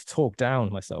always like to talk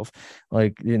down myself.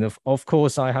 Like, of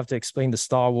course, I have to explain the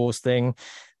Star Wars thing.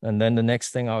 And then the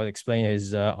next thing I would explain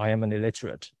is I am an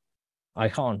illiterate. I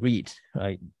can't read,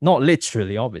 right? Not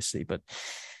literally, obviously, but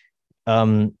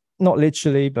not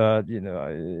literally, but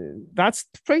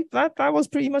that was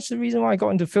pretty much the reason why I got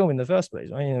into film in the first place,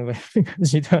 right?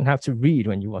 Because you don't have to read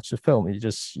when you watch the film; you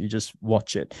just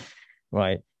watch it,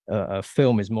 right? A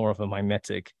film is more of a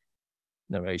mimetic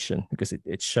narration because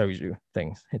it shows you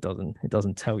things. It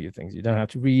doesn't tell you things. You don't have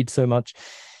to read so much.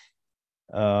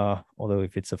 Although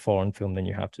if it's a foreign film, then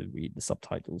you have to read the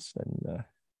subtitles. And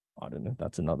I don't know.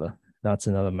 That's another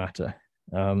matter.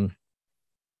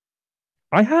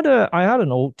 I had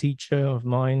an old teacher of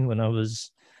mine when I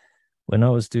was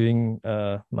doing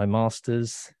my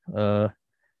master's.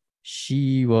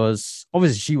 She was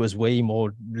way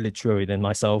more literary than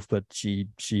myself, but she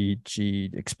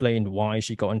explained why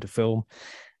she got into film.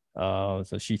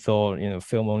 So she thought,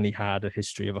 film only had a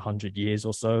history of 100 years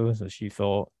or so. So she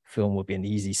thought film would be an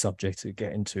easy subject to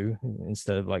get into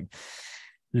instead of like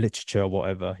literature or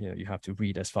whatever. You have to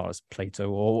read as far as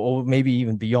Plato or maybe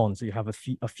even beyond. So you have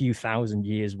a few thousand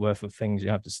years worth of things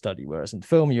you have to study. Whereas in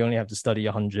film, you only have to study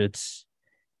 100.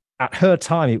 At her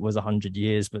time, it was 100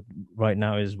 years, but right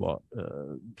now is what?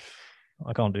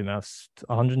 I can't do maths.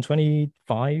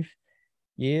 125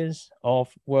 years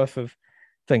of worth of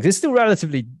things. It's still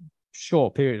relatively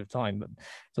short period of time, but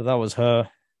so that was her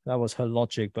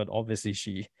logic. But obviously,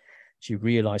 she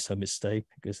realized her mistake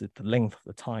because the length of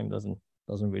the time doesn't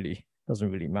really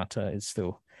matter. It's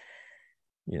still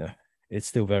it's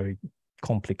still very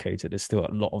complicated. There's still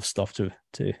a lot of stuff to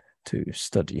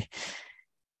study.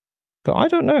 But I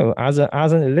don't know. As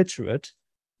an illiterate,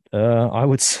 I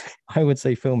would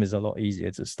say film is a lot easier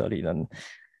to study than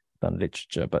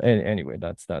literature. But anyway,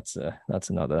 that's for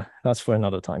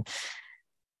another time.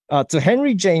 To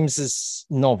Henry James's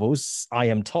novels, I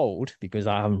am told, because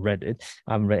I haven't read it,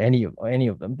 I haven't read any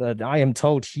of them, but I am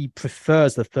told he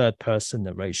prefers the third person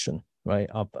narration, right?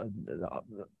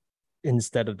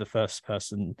 Instead of the first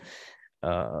person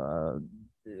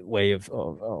way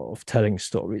of telling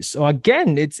stories. So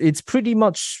again, it's pretty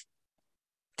much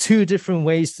two different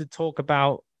ways to talk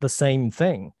about the same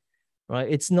thing, right?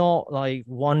 It's not like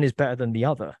one is better than the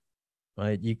other,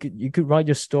 right? You could write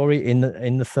your story in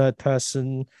the third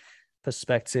person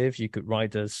perspective. You could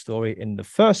write a story in the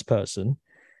first person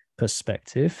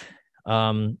perspective.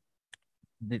 They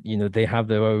have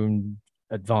their own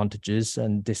advantages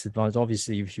and disadvantages.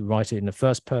 Obviously, if you write it in the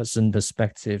first person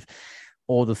perspective,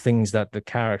 all the things that the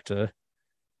character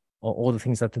or all the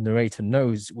things that the narrator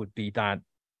knows would be that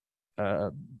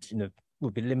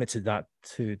would be limited that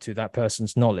to that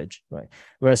person's knowledge, right?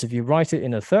 Whereas if you write it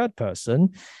in a third person,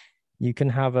 you can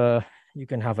have an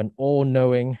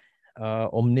all-knowing,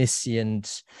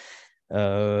 omniscient,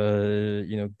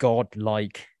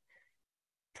 godlike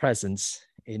presence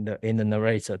in the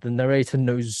narrator. The narrator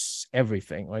knows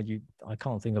everything, right? I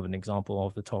can't think of an example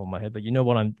off the top of my head, but you know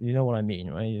what I mean,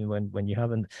 right? When you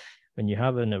have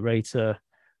a narrator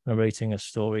narrating a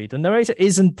story, the narrator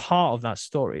isn't part of that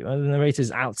story, right? The narrator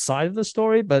is outside of the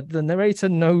story, but the narrator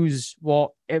knows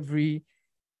what every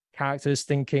character is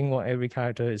thinking, what every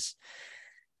character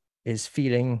is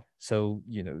feeling. So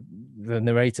the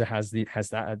narrator has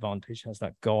that advantage, has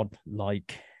that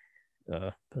godlike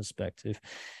perspective,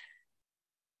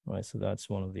 right? So that's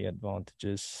one of the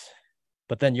advantages.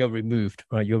 But then you're removed,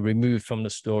 right? You're removed from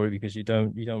the story because you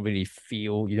don't really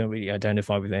feel, you don't really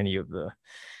identify with any of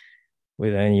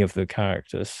the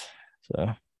characters.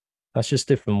 So that's just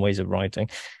different ways of writing.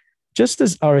 Just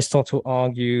as Aristotle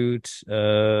argued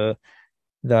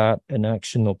that an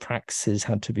action or praxis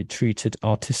had to be treated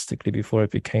artistically before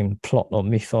it became plot or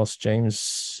mythos,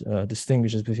 James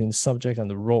distinguishes between the subject and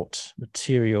the wrought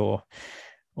material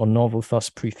or novel, thus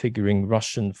prefiguring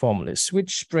Russian formalists,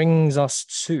 which brings us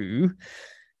to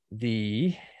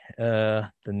the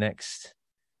next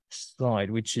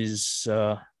slide, which is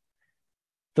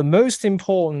the most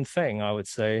important thing, I would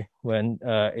say, when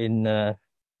in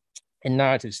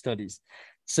narrative studies.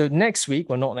 So next week,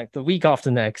 well, not next, the week after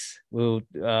next, we'll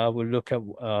look at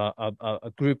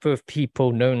a group of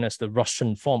people known as the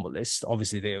Russian formalists.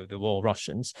 Obviously, they're all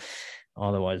Russians.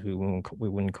 Otherwise, we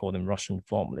wouldn't call them Russian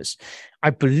formalists. I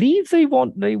believe they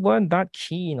weren't that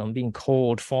keen on being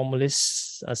called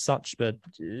formalists as such, but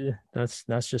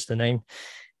that's just a name.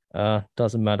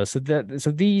 Doesn't matter. So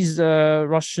these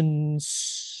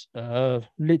Russians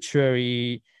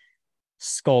literary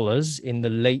scholars in the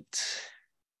late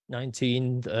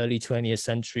 19th, early 20th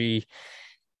century.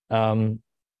 So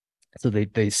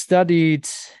they studied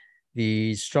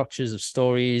the structures of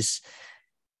stories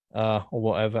or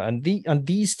whatever. And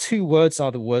these two words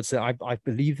are the words that I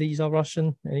believe these are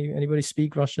Russian. Anybody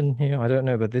speak Russian here? I don't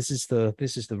know, but this is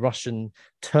the Russian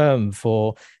term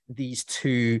for these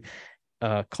two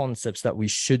concepts that we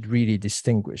should really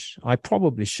distinguish. I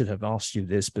probably should have asked you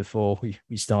this before we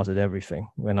started everything,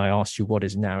 when I asked you what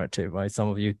is narrative, right? Some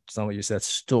of you said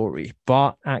story,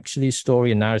 but actually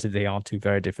story and narrative, they are two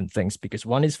very different things, because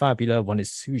one is fabula, one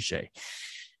is sujet.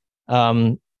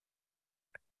 Um,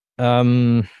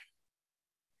 um,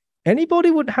 Anybody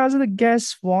would hazard a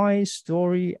guess why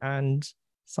story and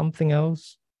something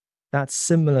else that's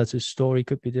similar to story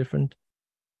could be different?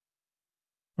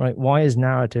 Right? Why is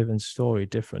narrative and story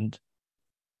different?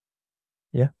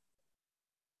 Yeah.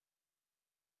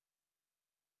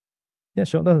 Yeah,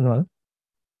 sure. Doesn't matter.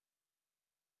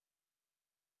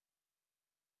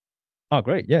 Oh,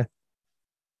 great. Yeah.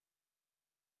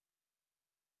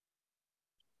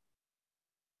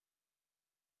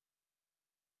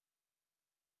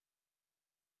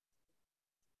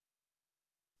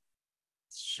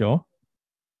 Sure.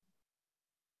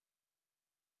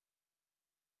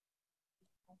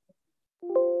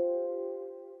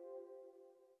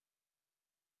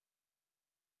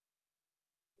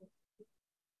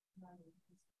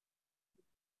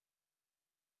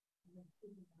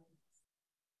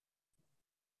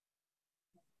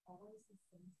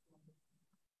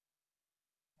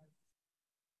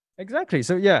 Exactly.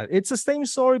 So yeah, it's the same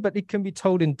story, but it can be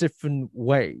told in different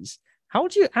ways. How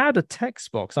do you add a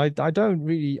text box? I don't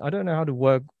know how to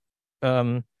work.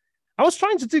 Um, I was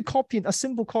trying to do a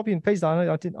simple copy and paste.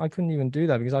 I couldn't even do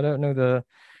that because I don't know the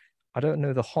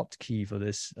hotkey for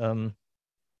this.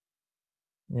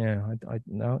 Yeah,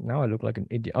 now I look like an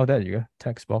idiot. Oh, there you go.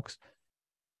 Text box.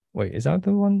 Wait, is that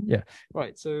the one? Yeah.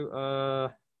 Right. So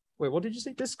wait, what did you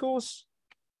say? Discourse?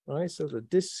 Right. So the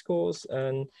discourse,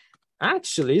 and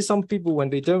actually some people, when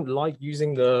they don't like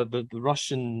using the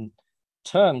Russian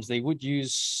terms, they would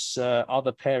use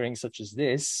other pairings such as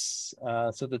this.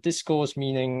 So the discourse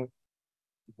meaning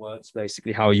words,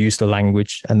 basically how you use the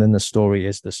language, and then the story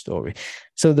is the story.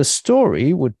 So the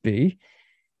story would be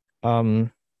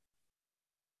um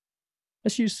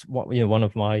let's use one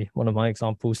of my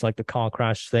examples, like the car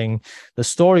crash thing. The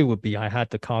story would be I had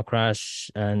the car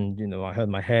crash, and I hurt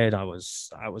my head. I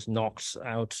was knocked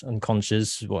out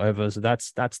unconscious, whatever. So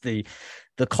that's the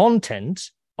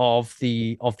content of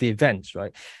the event,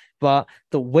 right? But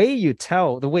the way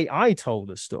I told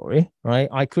the story, right?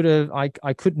 I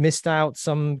could missed out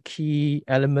some key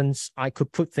elements. I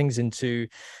could put things into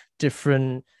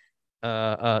different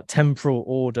temporal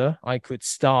order. I could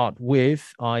start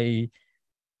with I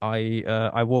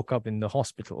woke up in the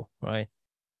hospital, right?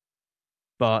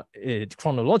 But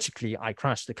chronologically, I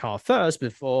crashed the car first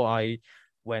before I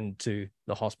went to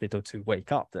the hospital to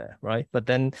wake up there, right? But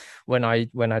then when I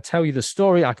tell you the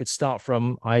story, I could start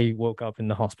from I woke up in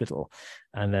the hospital,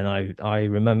 and then I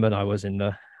remembered I was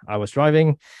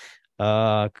driving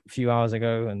a few hours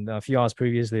ago and a few hours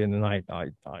previously, and then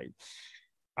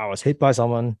I was hit by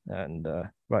someone, and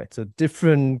right, so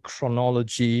different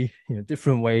chronology,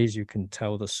 different ways you can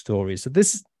tell the story.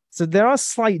 So there are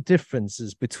slight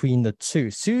differences between the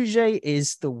two. Sujet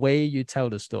is the way you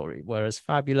tell the story, whereas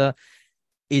fabula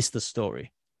is the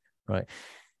story, right?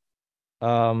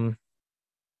 Um,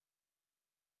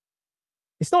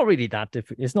 it's not really that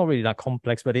difficult. It's not really that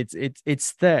complex, but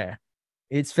it's there.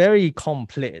 It's very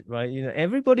complete, right?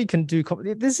 Everybody can do.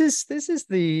 This is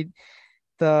the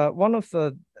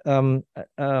um uh,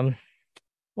 um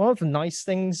one of the nice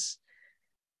things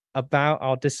about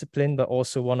our discipline, but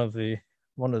also one of the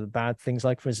bad things.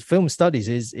 Like, for instance, film studies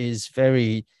is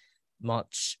very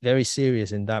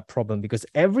serious in that problem, because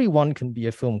everyone can be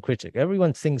a film critic.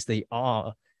 Everyone thinks they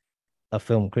are a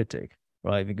film critic,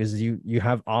 right? Because you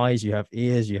have eyes, you have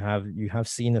ears, you have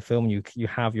seen a film, you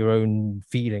have your own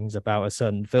feelings about a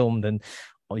certain film, then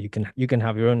or you can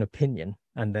have your own opinion,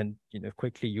 and then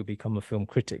quickly you become a film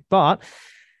critic. But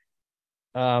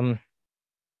um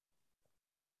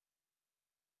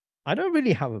I don't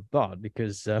really have a but,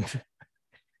 because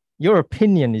your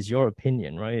opinion is your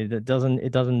opinion, right? It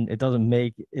doesn't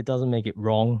make it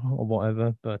wrong or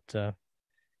whatever. But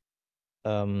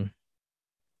um,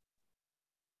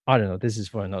 I don't know. This is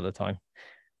for another time,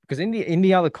 because in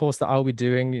the other course that I'll be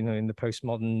doing, in the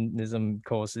postmodernism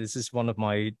course, this is one of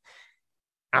my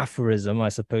aphorism, I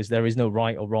suppose. There is no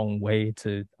right or wrong way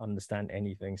to understand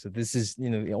anything. So this is,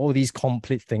 all these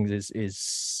complete things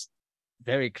is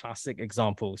very classic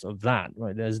examples of that,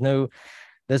 right? There's no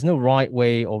right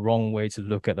way or wrong way to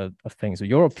look at a thing. So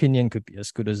your opinion could be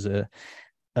as good as an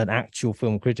actual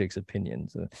film critic's opinion.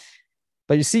 So,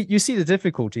 But you see the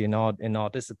difficulty in our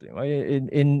discipline, right?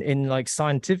 In like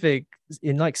scientific,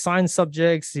 in like science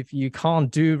subjects, if you can't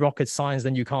do rocket science,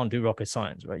 then you can't do rocket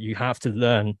science, right? You have to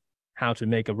learn how to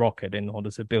make a rocket in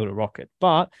order to build a rocket.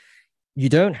 But you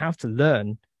don't have to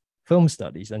learn film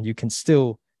studies, and you can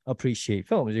still appreciate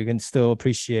films. You can still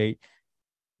appreciate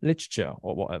literature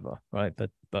or whatever, right? But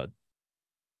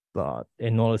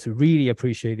in order to really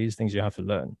appreciate these things, you have to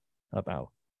learn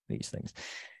about these things.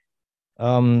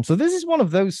 So this is one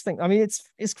of those things. I mean,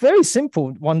 it's very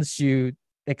simple once you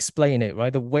explain it,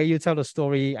 right? The way you tell the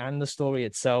story and the story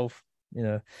itself, you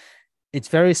know, it's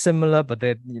very similar, but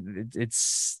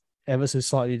it's ever so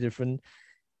slightly different.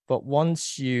 But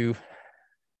once you,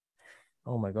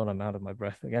 oh my God, I'm out of my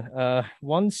breath again.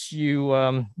 Once you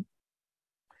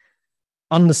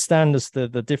understand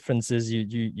the differences,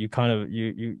 you kind of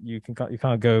you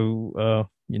kind of go,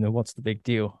 you know, what's the big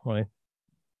deal, right?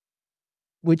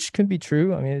 Which can be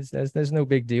true. I mean, there's no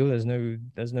big deal.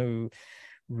 There's no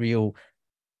real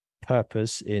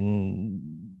purpose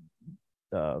in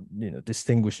you know,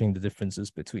 distinguishing the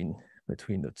differences between the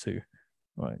two,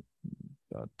 right?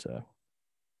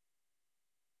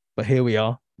 But here we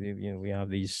are. You know, we have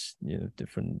these, you know,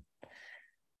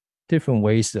 different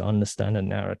ways to understand a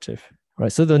narrative,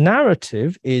 right? So the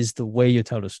narrative is the way you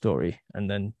tell the story, and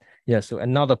then yeah. So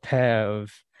another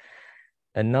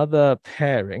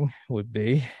pairing would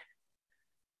be,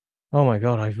 oh my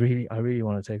God, I really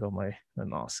want to take off my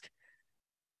mask.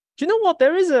 Do you know what?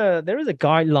 There is a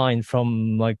guideline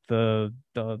from like the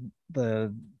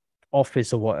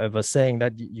office or whatever saying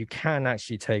that you can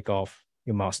actually take off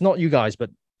your mask. Not you guys, but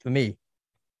for me,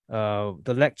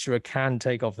 the lecturer can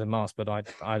take off the mask, but I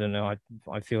don't know.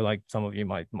 I feel like some of you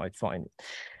might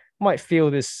feel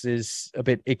this is a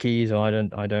bit icky, so I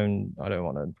don't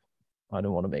want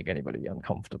to make anybody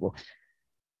uncomfortable.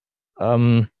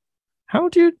 How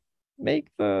do you make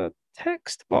the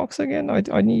text box again? I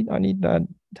need that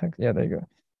text. Yeah, there you go.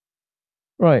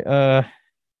 Right.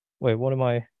 Wait, what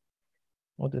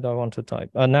did I want to type?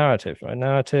 A narrative, right?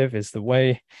 Narrative is the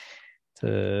way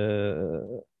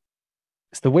to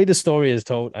it's the way the story is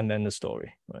told, and then the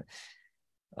story, right?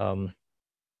 Um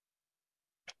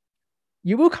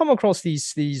you will come across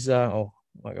these oh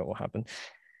my God, what happened?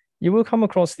 You will come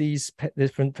across these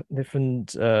different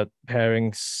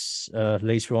pairings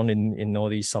later on in all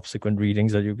these subsequent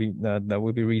readings that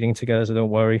we'll be reading together. So don't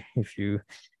worry if you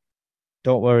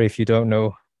don't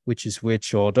know which is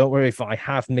which, or don't worry if I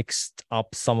have mixed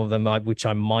up some of them, which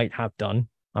I might have done.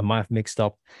 I might have mixed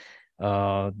up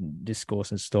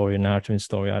discourse and story, and narrative and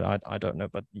story. I don't know,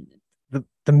 but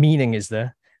the meaning is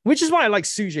there. Which is why I like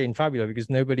sujet and fabula, because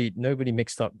nobody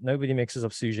mixes up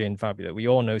sujet and fabula. We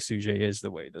all know sujet is the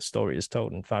way the story is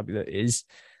told, and fabula is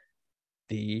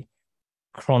the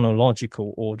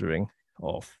chronological ordering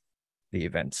of the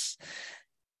events.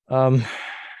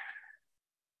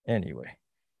 Anyway,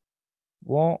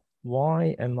 why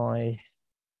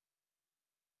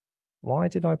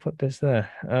did I put this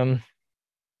there?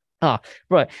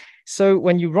 Right. So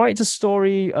when you write a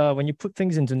story, when you put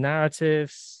things into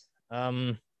narratives,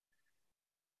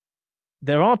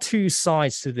 there are two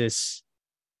sides to this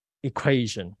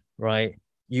equation, right?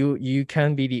 You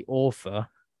can be the author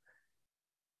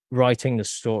writing the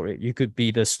story. You could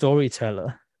be the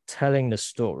storyteller telling the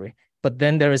story. But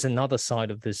then there is another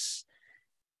side of this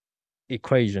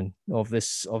equation, of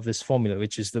this formula,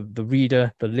 which is the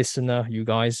reader, the listener, you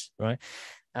guys, right?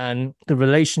 And the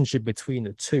relationship between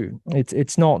the two.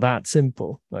 It's not that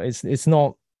simple. It's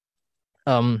not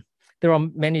there are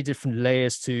many different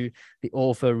layers to the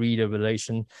author-reader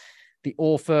relation. The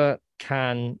author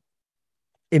can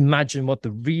imagine what the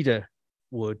reader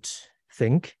would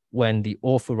think when the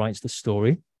author writes the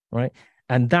story, right?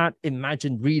 And that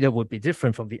imagined reader would be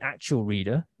different from the actual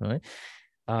reader, right?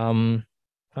 Kind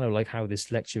of like how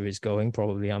this lecture is going.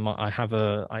 Probably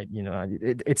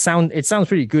it sounds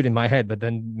pretty good in my head, but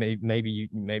then maybe you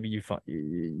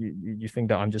think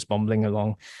that I'm just bumbling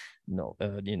along. No,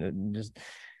 just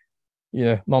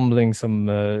mumbling some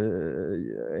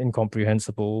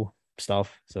incomprehensible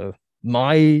stuff. So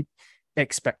my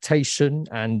expectation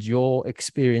and your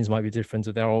experience might be different.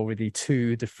 So there are already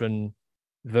two different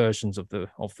versions of the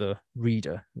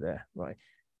reader there, right?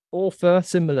 Author,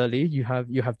 similarly, you have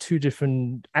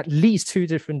at least two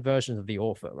different versions of the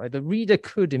author, right? The reader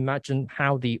could imagine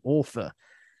how the author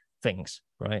thinks,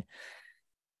 right?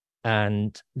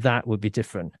 And that would be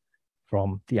different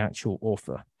from the actual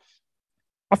author.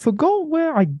 I forgot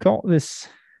where I got this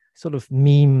sort of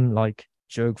meme like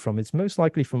joke from. It's most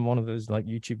likely from one of those like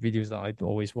YouTube videos that I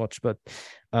always watch. But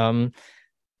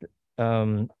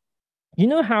You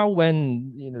know how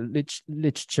when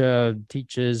literature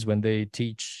teachers, when they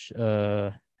teach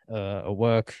a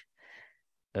work,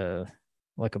 uh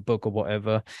like a book or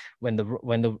whatever, when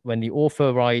the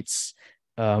author writes,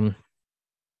 um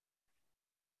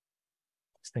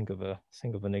let's think of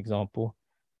an example.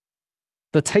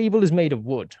 The table is made of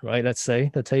wood, right? Let's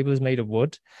say the table is made of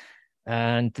wood,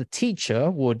 and the teacher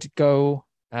would go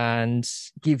and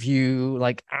give you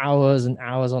like hours and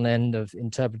hours on end of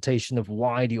interpretation of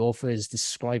why the author is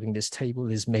describing this table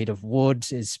is made of wood.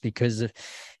 Is because of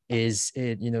is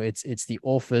it, it's the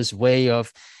author's way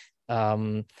of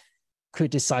um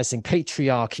criticizing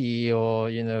patriarchy, or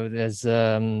there's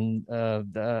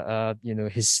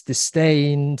his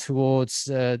disdain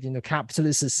towards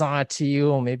capitalist society,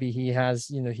 or maybe he has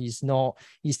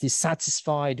he's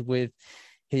dissatisfied with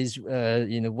his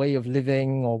way of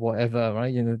living or whatever,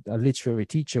 right? A literary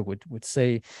teacher would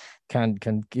say, can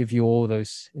give you all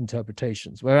those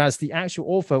interpretations, whereas the actual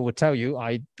author would tell you,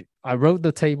 I wrote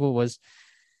the table was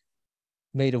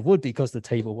made of wood because the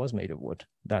table was made of wood.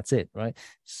 That's it, right?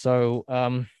 So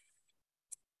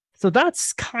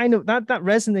that's kind of that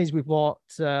resonates with what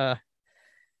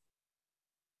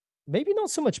maybe not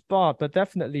so much Barth, but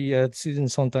definitely Susan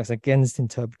Sontag's against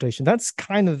interpretation. That's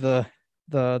kind of the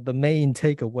main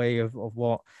takeaway of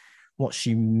what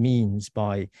she means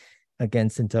by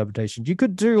against interpretation. You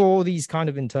could do all these kind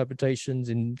of interpretations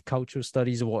in cultural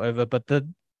studies or whatever, but the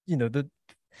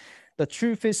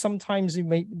truth is sometimes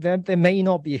there may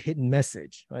not be a hidden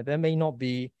message, right? There may not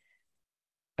be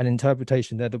an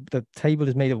interpretation there. The table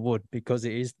is made of wood because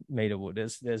it is made of wood.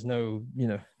 There's no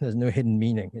there's no hidden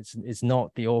meaning. It's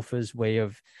not the author's way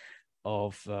of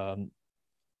trying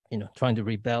to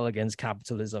rebel against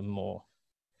capitalism or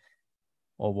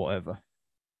whatever.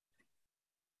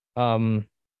 The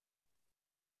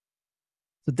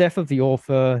death of the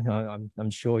author.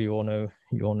 I'm sure you all know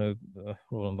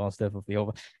Roland Barthes' death of the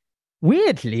author.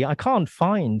 Weirdly, I can't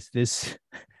find this.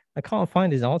 I can't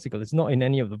find this article. It's not in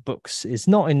any of the books. It's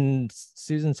not in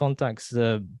Susan Sontag's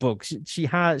book. She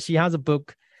has a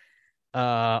book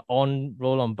on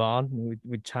Roland Barthes,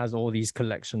 which has all these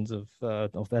collections of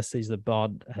essays that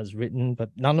Barthes has written,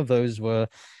 but none of those was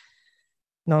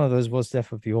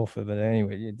Death of the Author. But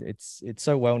anyway, it's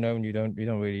so well known, you don't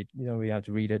really have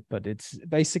to read it. But it's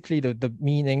basically the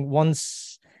meaning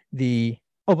once the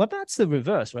Oh, but that's the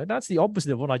reverse, right? That's the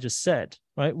opposite of what I just said,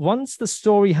 right? Once the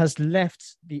story has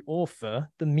left the author,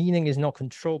 the meaning is not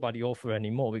controlled by the author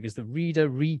anymore, because the reader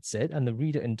reads it and the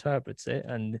reader interprets it,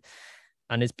 and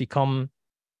it's become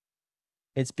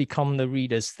the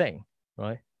reader's thing,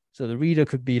 right? So the reader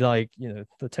could be like,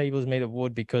 the table is made of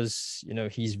wood because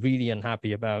he's really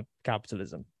unhappy about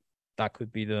capitalism. That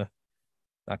could be the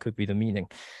meaning.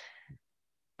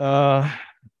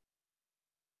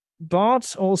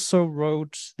 Barthes also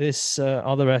wrote this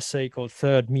other essay called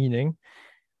Third Meaning.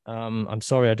 I'm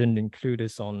sorry I didn't include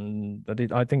this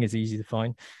but I think it's easy to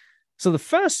find. So the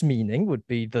first meaning would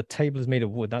be the table is made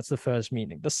of wood. That's the first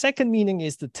meaning. The second meaning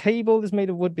is the table is made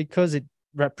of wood because it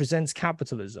represents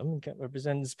capitalism, it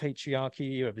represents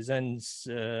patriarchy, represents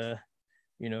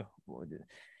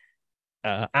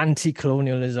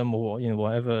anti-colonialism, or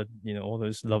whatever, all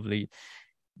those lovely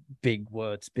big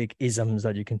words, big isms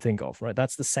that you can think of, right?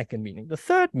 That's the second meaning. The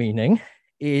third meaning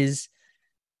is,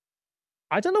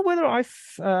 I don't know whether I've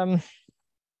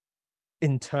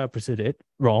interpreted it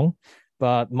wrong,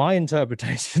 but my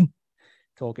interpretation,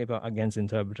 talking about against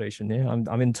interpretation here,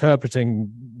 I'm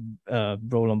interpreting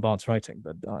Roland Barthes' writing,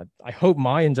 but I hope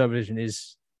my interpretation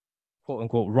is quote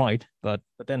unquote right. But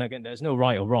then again, there's no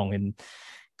right or wrong in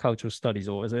cultural studies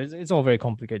always. It's all very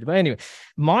complicated. But anyway,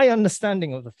 my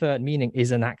understanding of the third meaning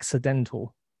is an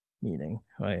accidental meaning.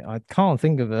 Right? I can't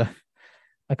think of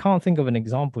an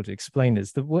example to explain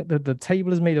this. The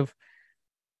table is made of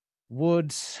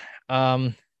wood.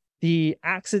 The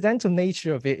accidental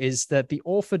nature of it is that the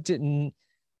author didn't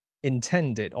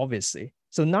intend it, obviously.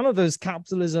 So none of those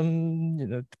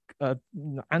capitalism,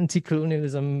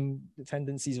 anti-colonialism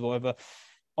tendencies, or whatever.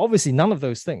 Obviously, none of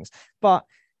those things. But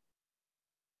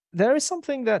there is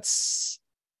something that's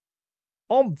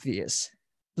obvious,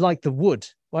 like the wood,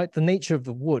 right? The nature of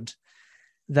the wood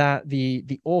that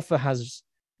the author has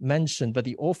mentioned, but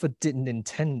the author didn't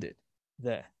intend it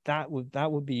there. That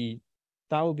would be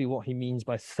what he means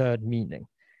by third meaning,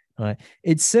 right?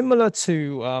 It's similar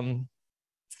to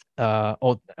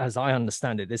or as I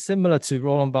understand it, it's similar to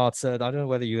Roland Barthes said. I don't know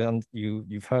whether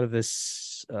you've heard of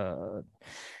this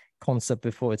concept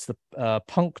before. It's the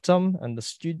punctum and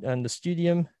the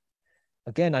studium.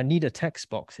 Again, I need a text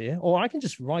box here, or I can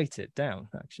just write it down,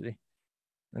 actually.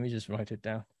 Let me just write it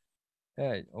down.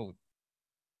 Oh,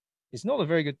 it's not a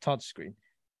very good touch screen.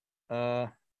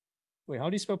 Wait, how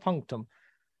do you spell punctum?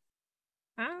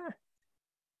 Ah,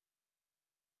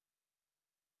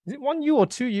 is it one U or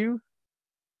two U?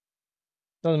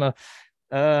 Doesn't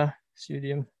matter.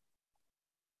 Studium.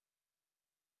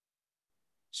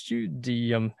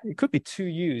 Studium. It could be two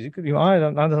U's. It could be. I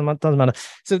don't. Doesn't matter.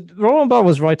 So Roland Barthes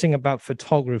was writing about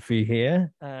photography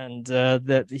here, and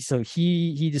that so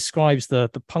he describes the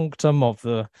punctum of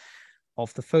the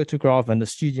photograph and the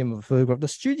studium of the photograph. The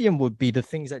studium would be the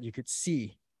things that you could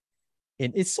see.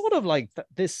 It's sort of like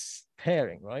this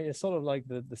pairing, right? It's sort of like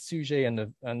the sujet and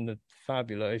the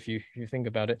fabula, if you think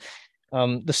about it.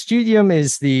 The studium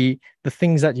is the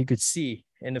things that you could see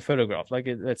in the photograph. Like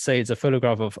let's say it's a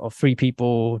photograph of three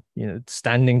people,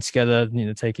 standing together,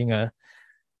 taking a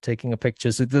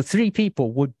picture. So the three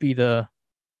people would be the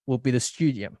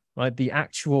studium, right? The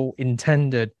actual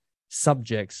intended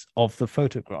subjects of the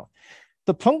photograph.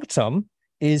 The punctum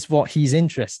is what he's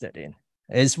interested in.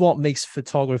 Is what makes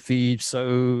photography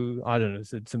so, I don't know,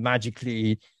 so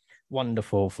magically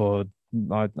wonderful for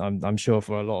I'm sure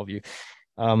for a lot of you.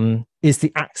 Is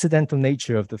the accidental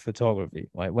nature of the photography,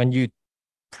 right? When you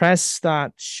press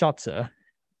that shutter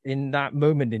in that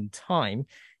moment in time,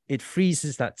 it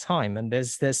freezes that time, and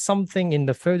there's something in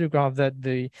the photograph that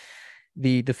the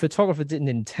photographer didn't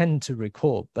intend to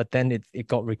record, but then it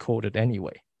got recorded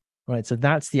anyway, right? So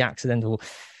that's the accidental.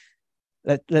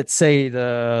 Let's say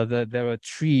there are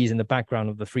trees in the background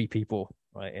of the three people,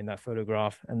 right, in that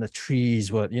photograph, and the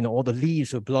trees were, all the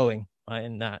leaves were blowing, right,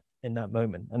 in that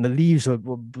moment, and the leaves were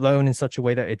blown in such a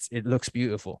way that it looks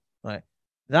beautiful, right?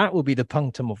 That will be the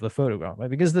punctum of the photograph, right?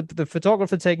 Because the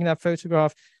photographer taking that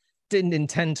photograph didn't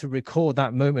intend to record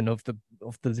that moment of the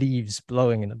leaves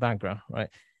blowing in the background, right?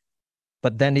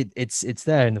 But then it's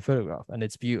there in the photograph, and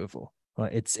it's beautiful,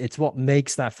 right? It's what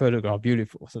makes that photograph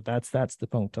beautiful. So that's the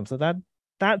punctum. So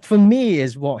that for me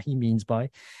is what he means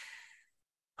by,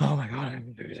 oh my God,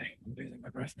 I'm losing my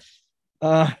breath.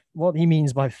 What he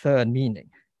means by third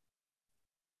meaning.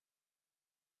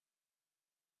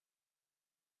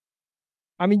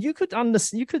 I mean, you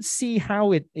could see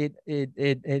how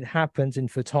it happens in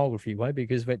photography, right?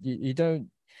 Because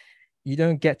you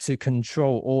don't get to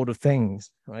control all the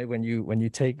things, right? When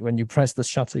you press the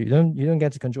shutter, you don't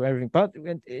get to control everything. But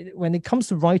when it comes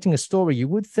to writing a story, you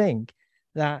would think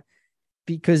that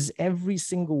because every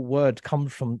single word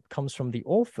comes from the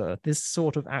author, this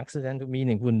sort of accidental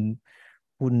meaning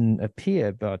wouldn't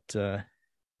appear, but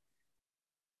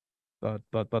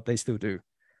they still do,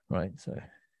 right? So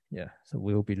yeah, so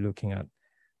we'll be looking at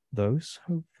those.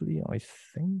 Hopefully, I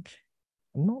think.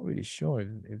 I'm not really sure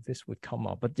if this would come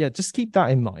up, but yeah, just keep that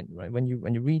in mind, right? When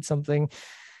you read something,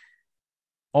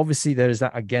 obviously there is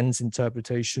that against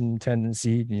interpretation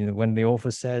tendency. When the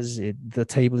author says the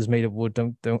table is made of wood,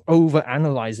 don't over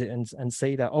analyze it and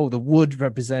say that, oh, the wood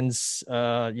represents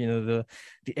the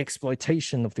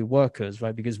exploitation of the workers,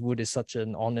 right? Because wood is such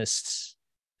an honest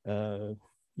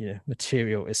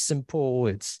material. It's simple,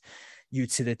 it's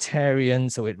utilitarian,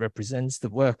 so it represents the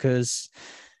workers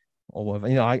or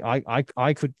whatever.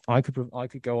 I could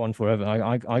go on forever.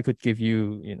 I could give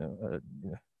you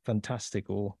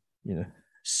fantastical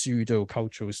pseudo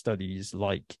cultural studies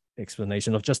like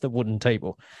explanation of just a wooden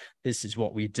table. This is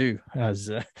what we do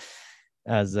as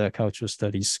cultural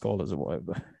studies scholars or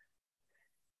whatever.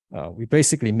 We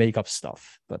basically make up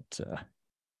stuff, but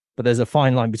there's a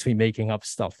fine line between making up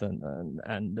stuff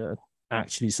and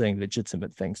actually saying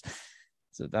legitimate things.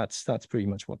 So that's pretty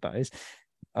much what that is.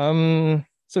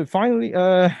 So finally,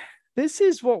 this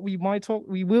is what we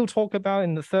will talk about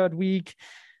in the third week.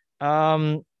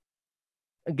 Again,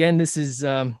 this is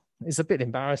it's a bit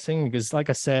embarrassing because, like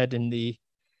I said in the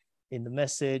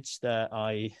message that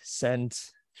I sent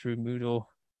through Moodle,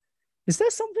 is there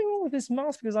something wrong with this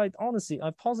mask? Because I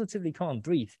positively can't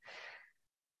breathe.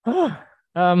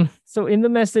 So in the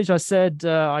message I said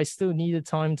I still needed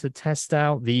time to test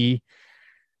out the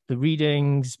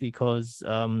readings because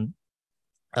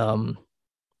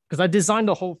I designed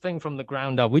the whole thing from the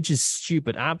ground up, which is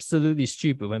stupid, absolutely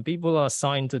stupid. When people are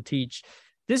assigned to teach,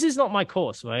 this is not my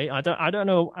course, right? I don't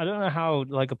know how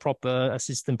like a proper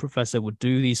assistant professor would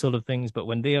do these sort of things, but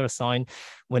when they are assigned,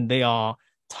 when they are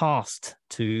tasked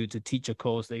to teach a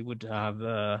course, they would have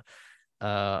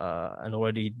an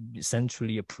already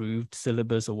centrally approved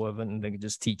syllabus or whatever, and they can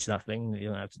just teach that thing. They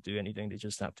don't have to do anything. They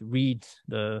just have to read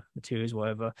the materials,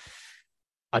 whatever.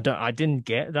 I didn't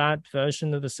get that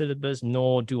version of the syllabus,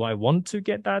 nor do I want to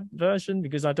get that version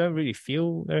because I don't really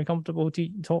feel very comfortable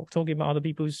talking about other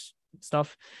people's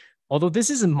stuff. Although this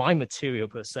isn't my material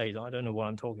per se, so I don't know what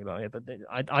I'm talking about here. But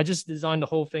I just designed the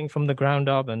whole thing from the ground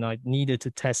up, and I needed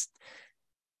to test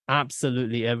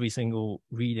absolutely every single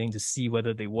reading to see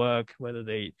whether they work, whether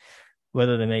they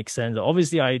make sense.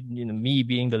 Obviously, me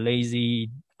being the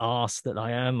lazy ass that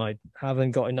I am, I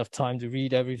haven't got enough time to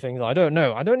read everything. I don't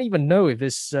know. I don't even know if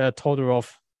this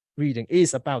Todorov reading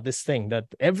is about this thing that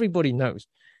everybody knows.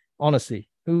 Honestly,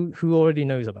 who already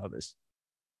knows about this?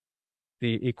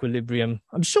 The equilibrium.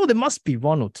 I'm sure there must be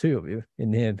one or two of you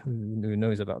in here who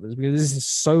knows about this, because this is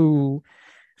so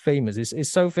famous.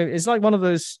 It's so famous. It's like one of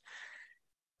those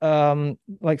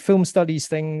like film studies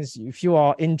things. If you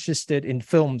are interested in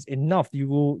films enough,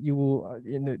 you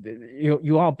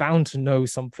are bound to know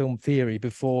some film theory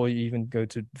before you even go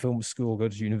to film school, go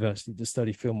to university to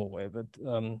study film or whatever.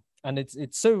 And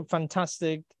it's so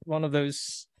fantastic. One of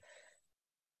those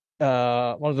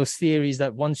theories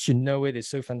that once you know it, it's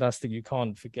so fantastic you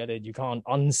can't forget it, you can't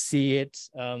unsee it.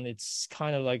 It's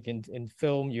kind of like in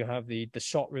film, you have the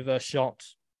shot reverse shot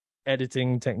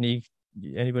editing technique.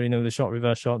 Anybody know the shot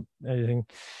reverse shot editing?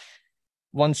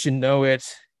 Once you know it,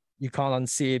 you can't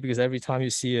unsee it, because every time you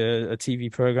see a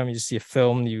TV program, you see a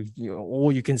film,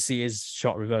 all you can see is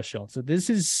shot reverse shot. So this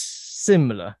is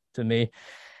similar to me.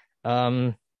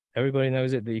 Everybody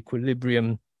knows it, the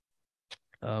equilibrium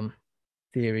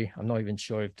theory. I'm not even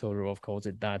sure if Todorov calls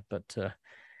it that, but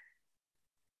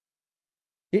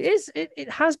it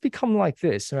has become like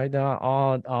this, right?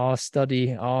 Our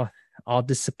study, our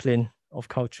discipline of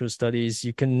cultural studies,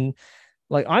 you can,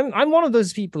 like, I'm one of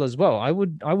those people as well. I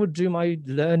would do my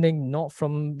learning not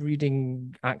from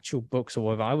reading actual books or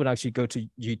whatever. I would actually go to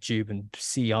YouTube and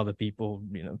see other people,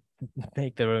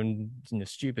 make their own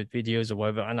stupid videos or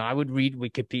whatever, and I would read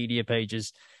Wikipedia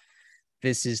pages.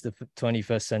 This is the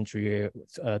 21st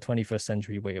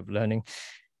century way of learning.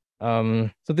 So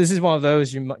this is one of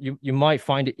those you might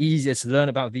find it easier to learn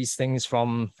about these things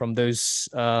from those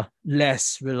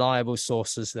less reliable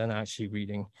sources than actually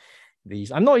reading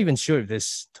these. I'm not even sure if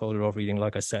this Todorov reading,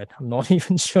 like I said, I'm not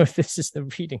even sure if this is the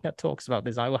reading that talks about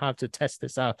this. I will have to test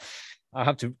this out. I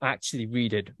have to actually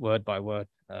read it word by word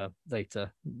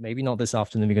later. Maybe not this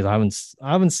afternoon, because I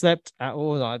haven't slept at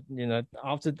all.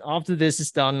 After this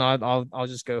is done, I'll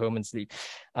just go home and sleep.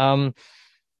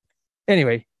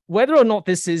 Anyway, whether or not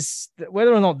this is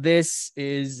whether or not this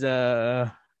is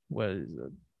about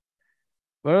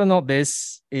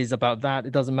that,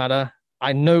 it doesn't matter.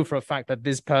 I know for a fact that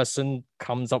this person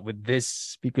comes up with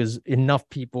this because enough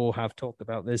people have talked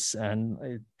about this,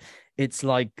 and it's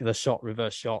like the shot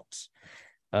reverse shot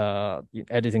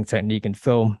editing technique in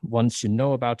film. Once you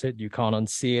know about it, you can't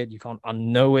unsee it, you can't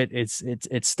unknow it. It's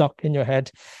stuck in your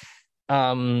head.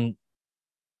 So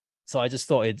I just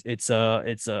thought it's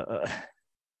a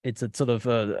sort of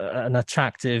an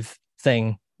attractive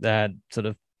thing that sort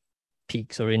of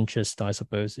piques or interest, I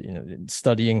suppose. In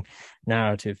studying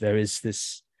narrative, there is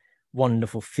this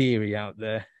wonderful theory out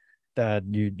there that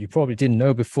you probably didn't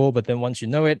know before, but then once you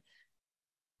know it,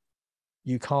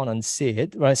 you can't unsee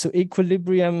it, right? So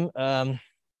equilibrium,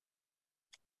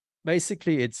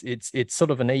 basically it's sort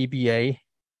of an ABA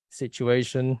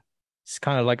situation. It's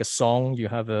kind of like a song. You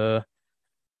have the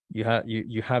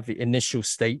initial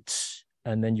state,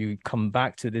 and then you come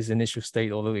back to this initial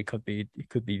state, although it could be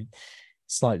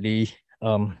slightly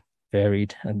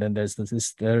varied, and then there is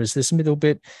this middle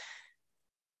bit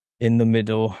in the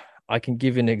middle. I can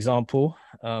give an example.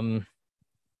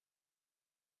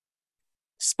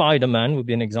 Spider-Man would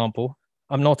be an example.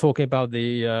 I'm not talking about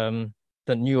the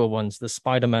newer ones. The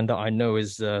Spider-Man that I know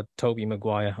is Tobey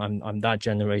Maguire. I'm that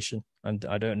generation, and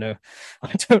I don't know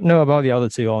about the other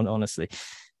two. Honestly,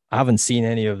 I haven't seen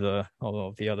any of the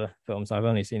other films. I've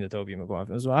only seen the Tobey Maguire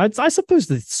films. I suppose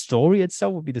the story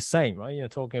itself would be the same, right?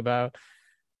 Talking about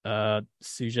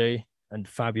Sujet and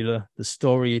Fabula. The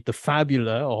story, the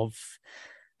fabula of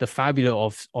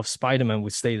Spider-Man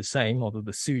would stay the same, although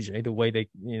the sujet, the way they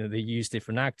use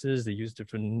different actors, they use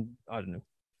different, I don't know,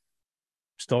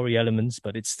 story elements,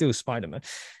 but it's still Spider-Man.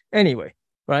 Anyway,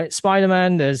 right?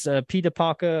 Spider-Man, there's Peter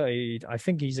Parker. I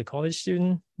think he's a college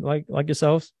student, like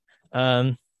yourselves.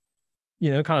 Kind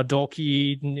of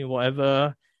dorky,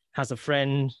 whatever. Has a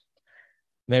friend,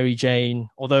 Mary Jane.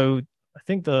 Although I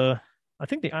think the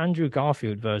Andrew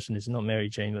Garfield version is not Mary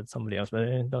Jane, but somebody else. But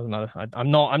it doesn't matter.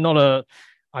 I'm not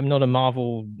a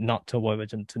Marvel nut to whatever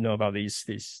to know about these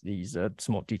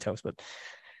small details, but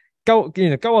go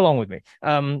along with me.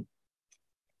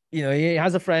 He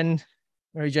has a friend,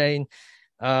 Mary Jane,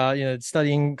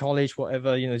 studying college,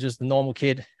 whatever, just a normal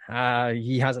kid.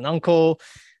 He has an uncle,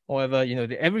 whatever,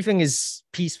 everything is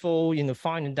peaceful,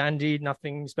 fine and dandy,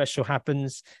 nothing special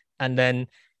happens. And then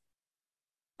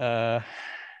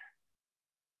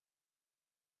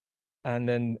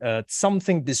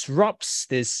something disrupts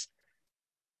this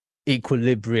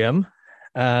equilibrium,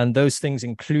 And those things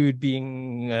include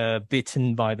being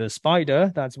bitten by the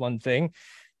spider. That's one thing.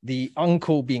 The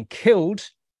uncle being killed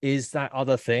is that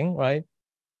other thing, right?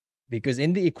 Because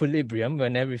in the equilibrium,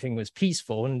 when everything was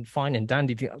peaceful and fine and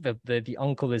dandy, the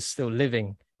uncle is still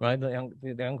living, right?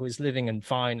 The uncle is living and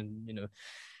fine,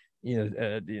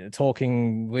 and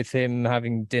talking with him,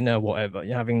 having dinner, whatever,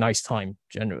 having nice time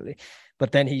generally.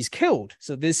 But then he's killed,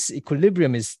 so this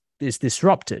equilibrium is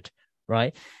disrupted,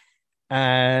 right?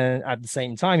 And at the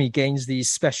same time, he gains these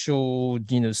special,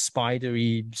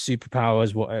 spidery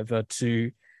superpowers, whatever,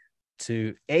 to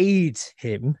aid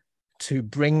him to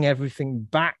bring everything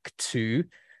back to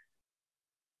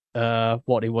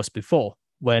what it was before,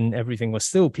 when everything was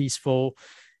still peaceful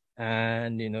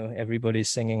and everybody's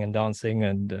singing and dancing,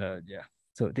 and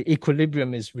so the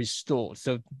equilibrium is restored.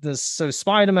 So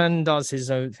Spider-Man does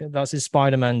his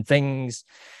Spider-Man things,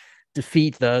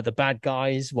 defeat the bad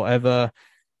guys, whatever,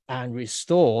 and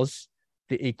restores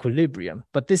the equilibrium.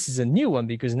 But this is a new one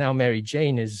because now Mary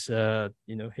Jane is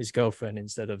his girlfriend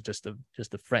instead of just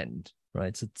a friend,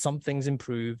 right? So something's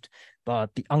improved,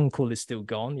 but the uncle is still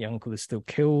gone. The uncle is still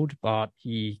killed, but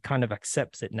he kind of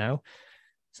accepts it now.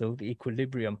 So the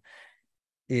equilibrium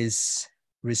is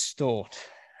restored.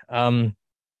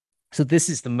 So this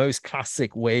is the most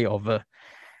classic way of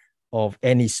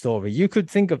any story. You could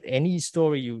think of any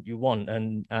story you want,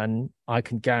 and I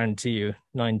can guarantee you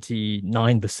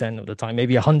 99% of the time,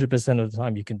 maybe 100% of the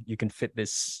time, you can fit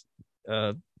this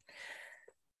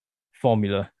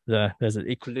formula. There's an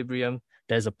equilibrium,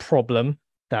 there's a problem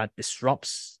that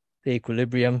disrupts the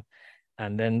equilibrium,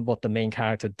 and then what the main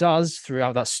character does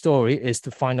throughout that story is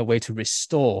to find a way to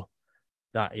restore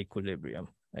that equilibrium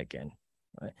again,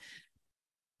 right?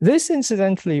 This,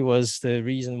 incidentally, was the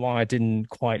reason why I didn't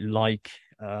quite like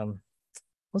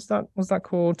what's that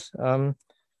called?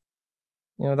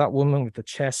 That woman with the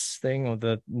chess thing, or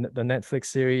the Netflix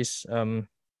series, The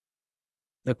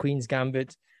Queen's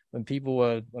Gambit. When people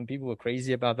were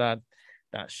crazy about that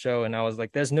show, and I was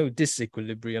like, there's no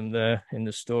disequilibrium there in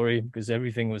the story because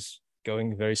everything was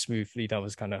going very smoothly. That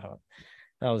was kind of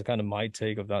my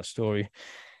take of that story.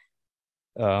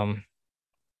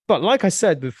 But like I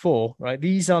said before, right,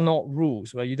 these are not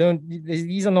rules, right?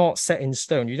 These are not set in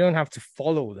stone. You don't have to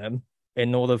follow them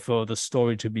in order for the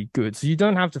story to be good. So you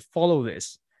don't have to follow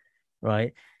this,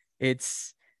 right?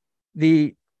 It's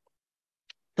the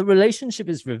relationship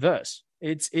is reverse.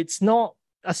 It's not,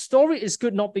 a story is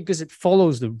good not because it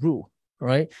follows the rule,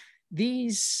 right?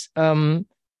 These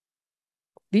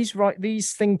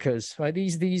thinkers, right?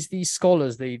 These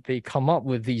scholars, they come up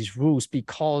with these rules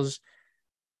because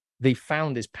they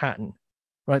found this pattern,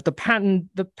 right? The pattern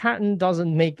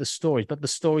doesn't make the stories, but the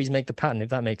stories make the pattern, if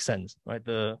that makes sense, right?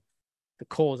 The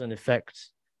cause and effect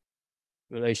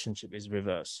relationship is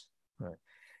reverse, right?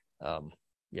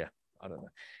 Yeah, I don't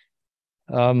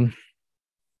know.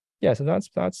 Yeah, so that's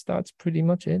pretty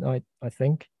much it, I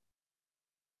think.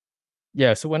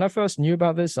 Yeah, so when I first knew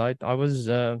about this, I was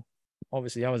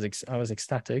obviously I was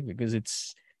ecstatic because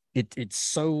it's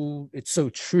so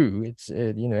true. It's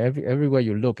everywhere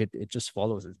you look, it just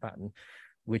follows its pattern,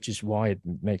 which is why it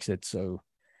makes it so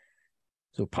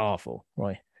powerful,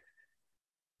 right?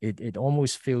 It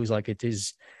almost feels like it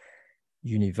is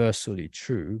universally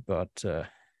true, but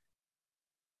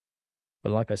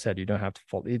like I said, you don't have to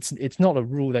follow. It's not a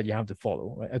rule that you have to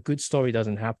follow, right? A good story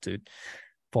doesn't have to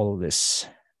follow this.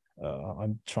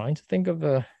 I'm trying to think of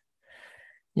an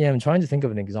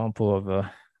example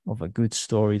of a good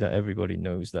story that everybody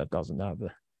knows that doesn't have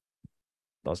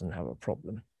a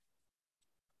problem.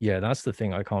 Yeah, that's the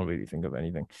thing. I can't really think of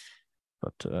anything,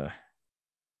 but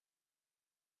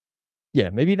yeah,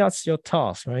 maybe that's your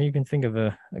task, right? You can think of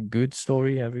a good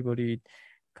story. Everybody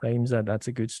claims that that's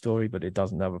a good story, but it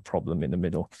doesn't have a problem in the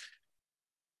middle.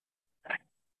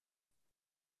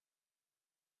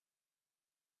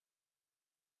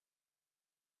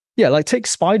 Yeah, like take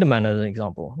Spider-Man as an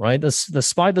example, right?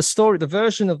 The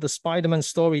version of the Spider-Man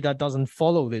story that doesn't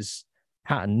follow this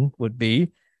pattern would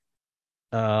be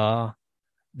the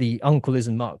uncle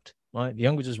isn't mugged, right? The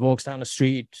uncle just walks down the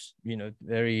street,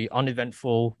 very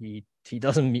uneventful. He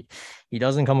doesn't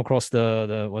come across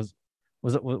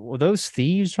were those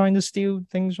thieves trying to steal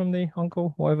things from the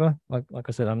uncle, whatever. Like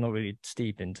I said, I'm not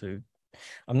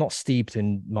steeped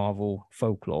in Marvel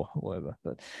folklore, whatever.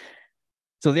 But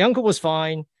so the uncle was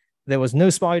fine. There was no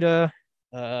spider.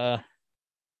 There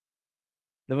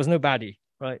was no baddie,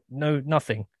 right? No,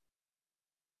 nothing.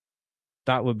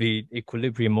 That would be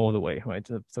equilibrium all the way, right?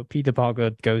 So Peter Parker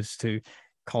goes to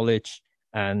college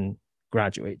and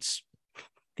graduates.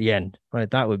 The end,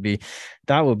 right? That would be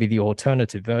the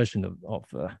alternative version of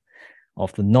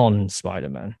the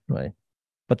non-Spider-Man, right?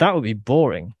 but that would be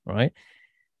boring, right?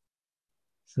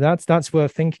 So that's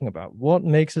worth thinking about. What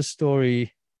makes a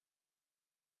story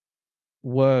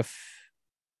worth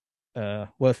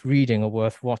worth reading or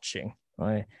worth watching,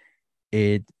 right?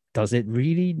 It does it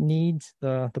really need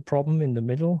the problem in the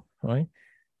middle, right?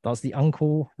 Does the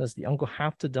uncle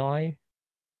have to die?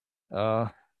 Uh,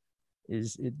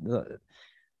 is it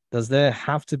does there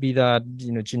have to be that,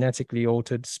 you know, genetically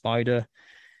altered spider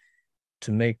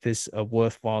to make this a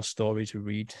worthwhile story to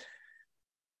read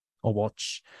or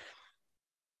watch?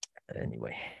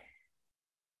 Anyway,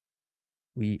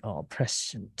 we are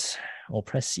prescient or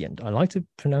prescient. I like to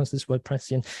pronounce this word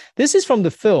prescient. This is from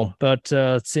the film, but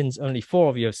since only 4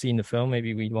 of you have seen the film,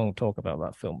 maybe we won't talk about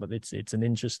that film. But it's an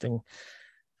interesting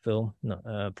film,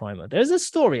 primer. There's a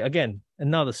story again,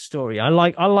 another story. I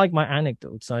like my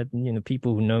anecdotes. You know,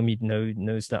 people who know me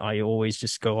knows that I always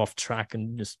just go off track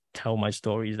and just tell my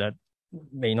stories that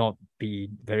may not be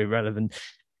very relevant.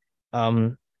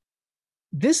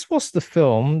 This was the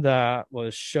film that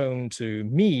was shown to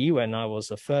me when I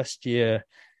was a first year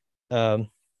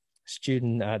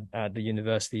student at the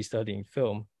university studying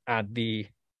film at the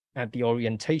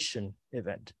orientation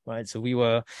event, right? So we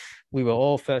were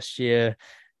all first year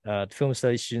film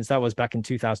study students. That was back in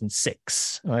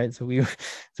 2006, right? So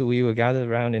we were gathered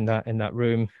around in that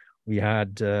room. We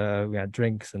had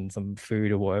drinks and some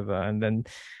food or whatever, and then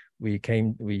we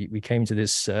came to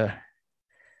this.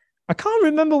 I can't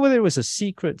remember whether it was a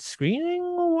secret screening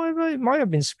or whatever. It might have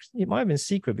been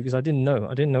secret because I didn't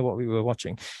know what we were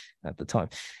watching at the time.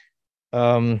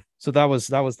 So that was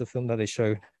the film that they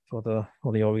showed for the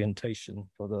orientation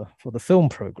for the film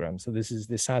program. So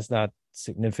this has that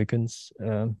significance.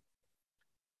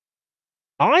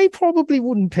 I probably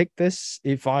wouldn't pick this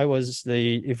if I were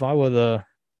the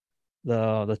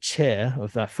chair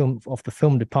of the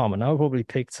film department. I would probably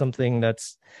pick something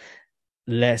that's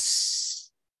less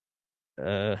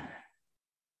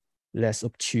less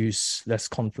obtuse, less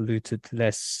convoluted,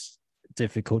 less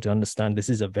difficult to understand. This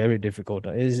is a very difficult.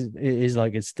 It is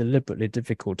like it's deliberately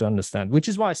difficult to understand, which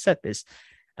is why I said this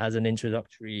as an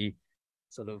introductory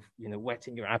sort of, you know,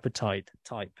 whetting your appetite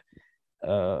type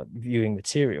viewing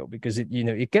material, because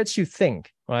it gets you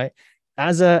think, right?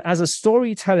 As a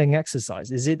storytelling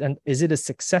exercise, is it a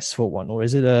successful one, or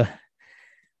is it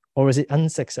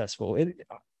unsuccessful?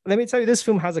 Let me tell you, this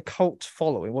film has a cult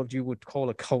following, what you would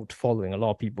call a cult following. A lot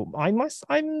of people.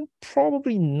 I'm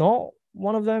probably not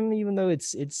one of them, even though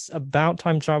it's about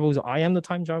time travel. I am the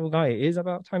time travel guy. It is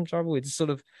about time travel. It's sort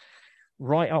of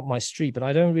right up my street, but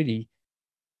I don't really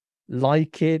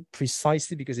like it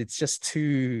precisely because it's just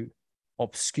too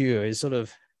obscure. It's sort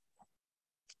of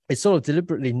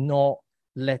deliberately not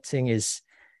letting his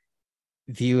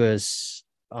viewers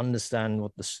understand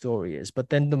what the story is. But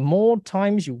then the more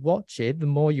times you watch it, the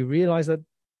more you realize that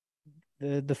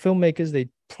the filmmakers, they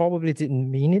probably didn't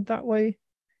mean it that way,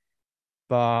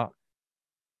 but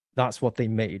that's what they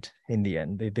made in the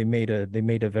end. They made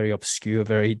a very obscure,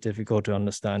 very difficult to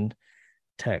understand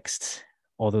text,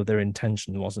 although their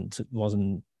intention wasn't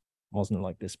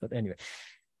like this. But anyway,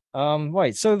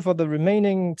 right. So for the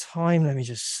remaining time, let me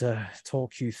just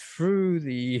talk you through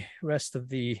the rest of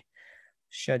the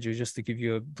schedule, just to give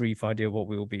you a brief idea of what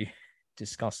we will be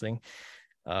discussing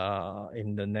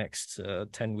in the next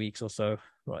 10 weeks or so.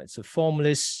 Right. So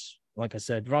formalists, like I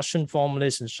said, Russian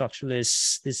formalists and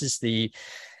structuralists. This is the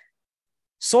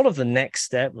sort of the next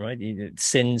step, right?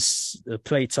 Since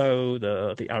Plato,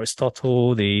 the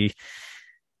Aristotle, the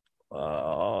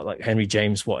like Henry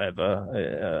James,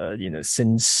 whatever,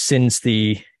 since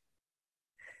the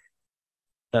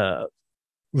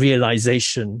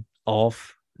realization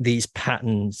of these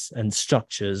patterns and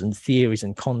structures and theories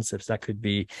and concepts that could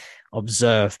be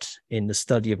observed in the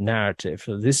study of narrative.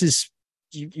 So this is,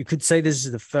 you could say this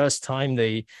is the first time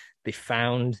they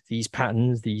found these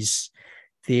patterns, these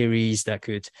theories that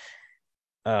could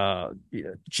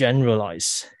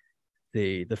generalize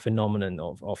the phenomenon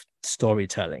of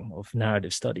storytelling, of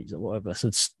narrative studies or whatever. So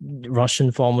it's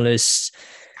Russian formalists.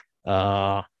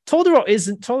 Todorov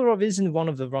isn't one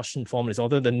of the Russian formalists,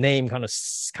 although the name kind of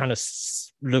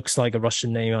looks like a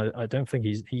Russian name. I don't think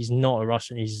he's not a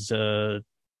Russian. He's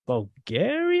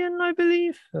Bulgarian, I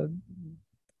believe.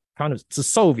 Kind of, it's a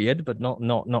Soviet, but not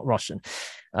Russian.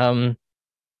 And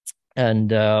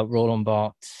Roland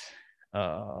Barthes,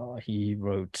 he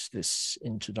wrote this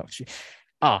introduction.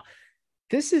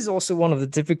 This is also one of the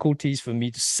difficulties for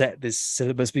me to set this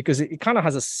syllabus, because it kind of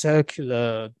has a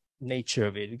circular nature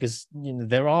of it, because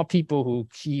there are people who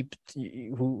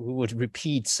would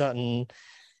repeat certain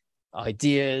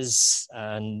ideas,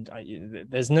 and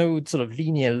there's no sort of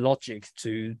linear logic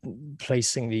to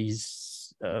placing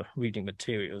these reading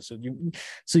material. So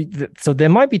there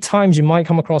might be times you might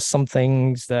come across some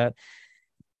things that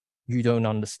you don't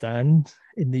understand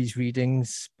in these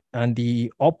readings, and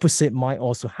the opposite might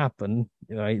also happen,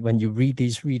 right? When you read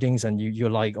these readings and you're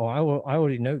like, oh, I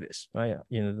already know this, right?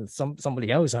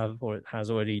 Somebody else has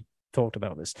already talked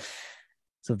about this,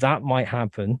 so that might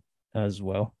happen as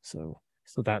well. So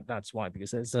that's why,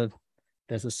 because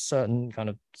there's a certain kind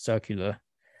of circular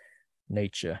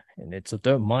nature in it. So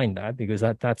don't mind that, because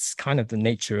that's kind of the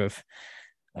nature of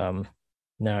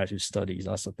narrative studies,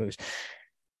 I suppose.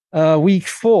 Week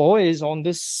 4 is on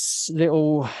this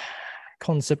little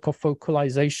concept called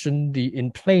focalization.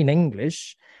 In plain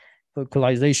English,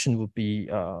 focalization would be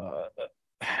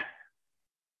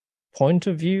point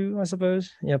of view, I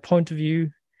suppose. Yeah, point of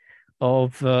view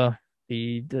of the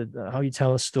how you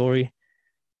tell a story.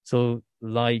 So,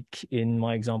 like in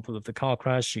my example of the car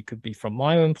crash, it could be from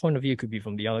my own point of view, it could be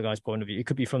from the other guy's point of view, it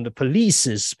could be from the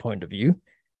police's point of view.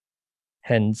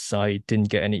 Hence, I didn't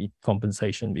get any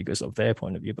compensation because of their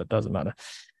point of view, but doesn't matter.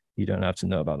 You don't have to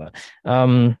know about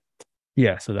that.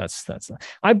 Yeah, so that's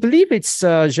I believe it's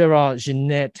Gerard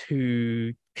Ginette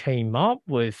who came up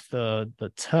with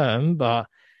the term, but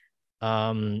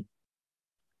I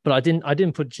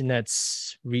didn't put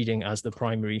Ginette's reading as the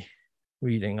primary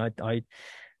reading.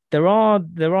 There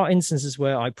are instances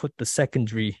where I put the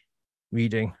secondary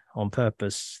reading on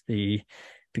purpose,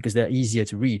 because they're easier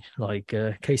to read. Like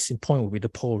case in point would be the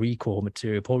Paul Ricoeur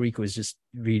material. Paul Ricoeur is just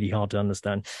really hard to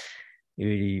understand,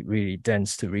 really, really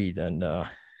dense to read, and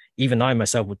even I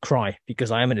myself would cry,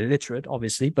 because I am an illiterate,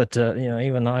 obviously, but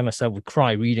even I myself would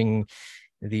cry reading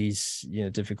these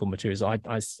difficult materials.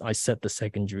 I set the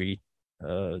secondary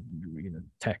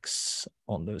texts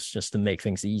on those just to make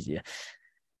things easier.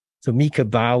 So Mika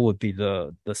Bao would be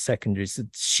the secondary. So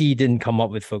she didn't come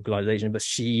up with focalization, but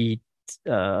she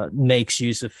makes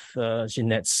use of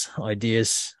Ginette's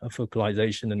ideas of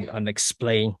focalization and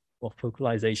explain what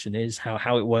focalization is,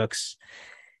 how it works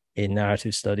in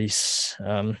narrative studies.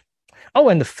 And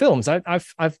the films.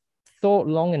 I've thought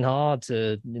long and hard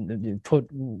to put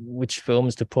which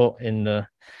films to put in the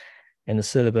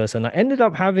syllabus, and I ended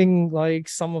up having like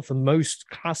some of the most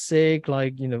classic,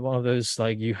 like one of those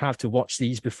like you have to watch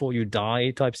these before you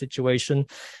die type situation.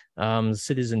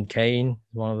 Citizen Kane,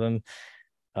 one of them.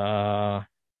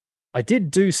 I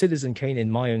did do Citizen Kane in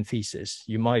my own thesis.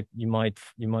 You might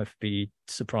be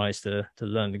surprised to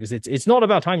learn, because it's not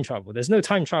about time travel. There's no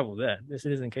time travel there. The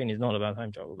Citizen Kane is not about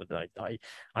time travel, but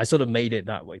I sort of made it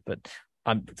that way. But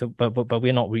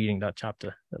we're not reading that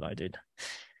chapter that I did.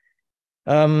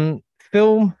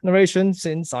 Film narration,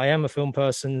 since I am a film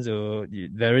person, so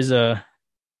there is a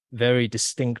very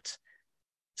distinct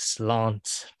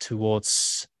slant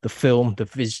towards the film,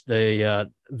 the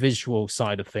visual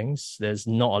side of things. There's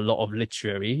not a lot of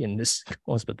literary in this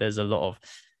course, but there's a lot of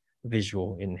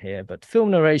visual in here. But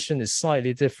film narration is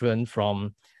slightly different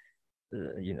from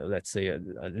let's say a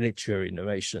literary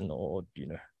narration, or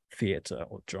theater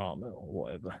or drama or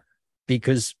whatever,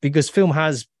 because film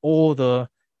has all the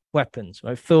weapons,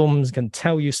 right? Films can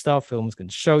tell you stuff, films can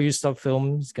show you stuff,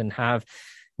 films can have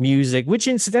music, which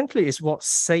incidentally is what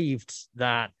saved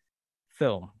that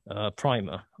film,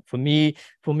 Primer. For me,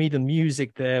 the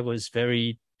music there was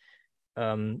very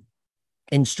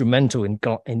instrumental in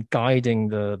guiding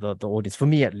the audience, for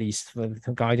me at least, for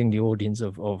guiding the audience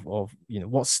of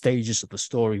what stages of the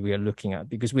story we are looking at,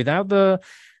 because without the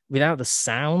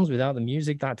sounds, without the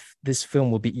music, that this film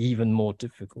will be even more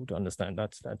difficult to understand.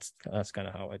 That's kind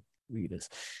of how I read this.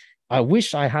 I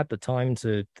wish I had the time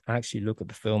to actually look at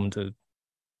the film to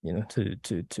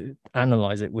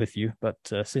analyze it with you, but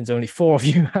since only 4 of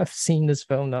you have seen this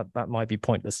film, that might be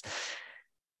pointless.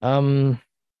 So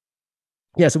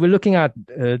we're looking at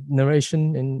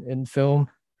narration in film.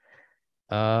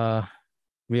 Rear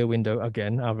Window,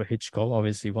 again, Alfred Hitchcock,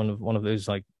 obviously one of those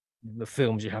like the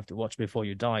films you have to watch before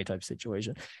you die type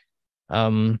situation.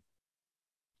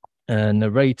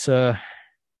 Narrator.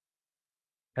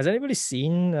 Has anybody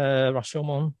seen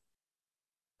Rashomon?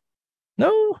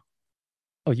 No?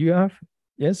 Oh, you have?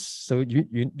 Yes. So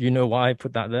you know why I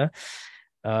put that there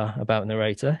about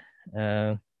narrator.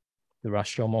 The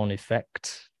Rashomon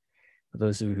effect. For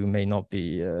those of you who may not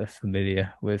be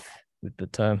familiar with the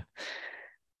term.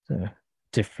 So,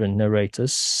 different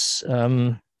narrators.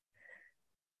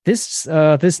 This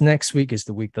next week is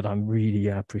the week that I'm really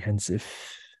apprehensive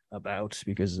about,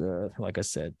 because like I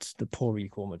said, the Paul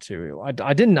Ricoeur material.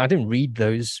 I didn't read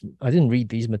those. I didn't read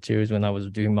these materials when I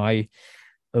was doing my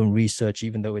own research,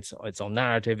 even though it's on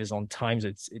narrative, it's on times,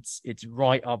 it's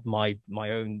right up my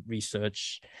own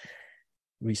researcher's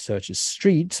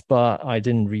street. But I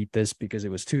didn't read this because it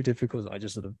was too difficult. I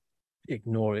just sort of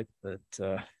ignore it, but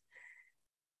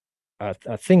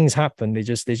things happen. They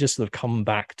just sort of come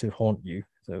back to haunt you.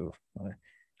 So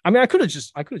I mean, I could have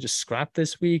just scrapped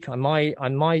this week. I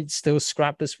might still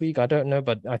scrap this week. I don't know,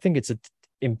 but I think it's an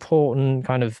important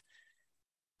kind of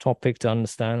topic to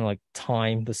understand, like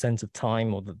time, the sense of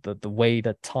time, or the way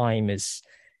that time is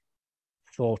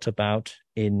thought about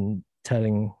in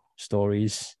telling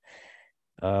stories.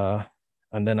 Uh,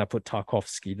 and then I put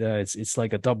Tarkovsky there. It's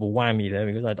like a double whammy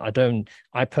there because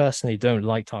I personally don't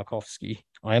like Tarkovsky.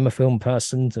 I am a film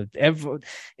person, so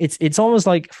it's almost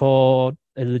like for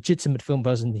a legitimate film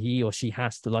person, he or she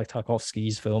has to like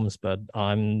Tarkovsky's films, but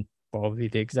I'm probably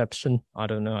the exception. I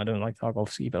don't know. I don't like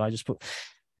Tarkovsky, but I just put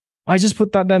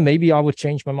that there. Maybe I would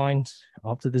change my mind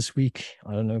after this week.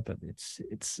 I don't know, but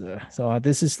so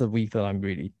this is the week that I'm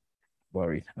really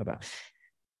worried about.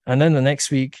 And then the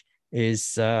next week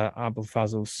is Abu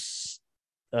Fazl's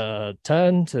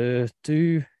turn to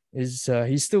do is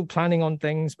he's still planning on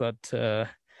things, but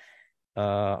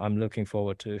I'm looking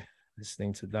forward to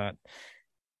listening to that.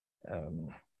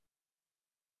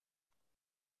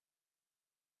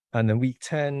 And then week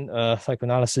 10,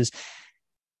 psychoanalysis.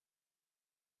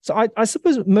 So I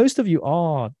suppose most of you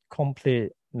are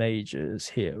complete majors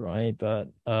here, right? But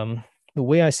the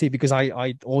way I see it, because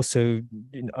I also,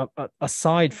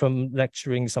 aside from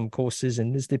lecturing some courses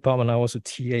in this department, I also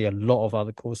TA a lot of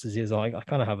other courses here. So I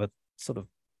kind of have a sort of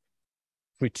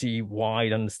pretty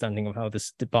wide understanding of how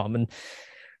this department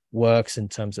works in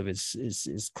terms of its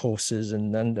courses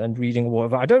and reading or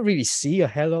whatever. I don't really see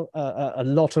a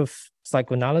lot of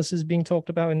psychoanalysis being talked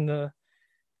about in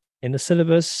the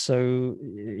syllabus. So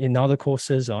in other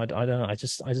courses, I don't know. I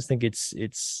just think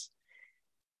it's.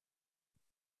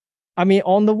 I mean,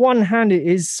 on the one hand, it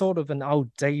is sort of an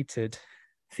outdated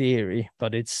theory,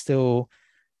 but it's still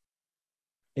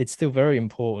very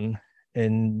important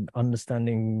in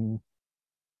understanding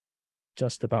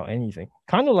just about anything.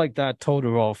 Kind of like that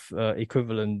Todorov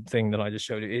equivalent thing that I just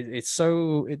showed you. It's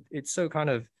so kind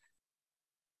of,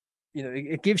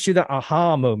 it gives you that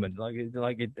aha moment,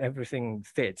 everything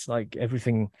fits, like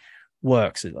everything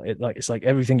works. It's like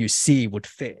everything you see would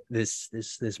fit this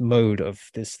mode of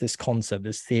this concept,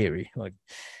 this theory. Like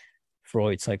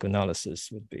Freud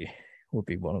psychoanalysis would be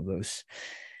one of those.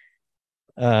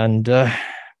 And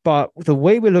but the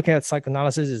way we're looking at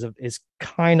psychoanalysis is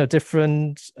kind of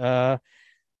different. For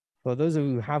those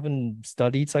who haven't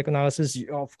studied psychoanalysis,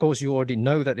 of course, you already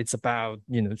know that it's about,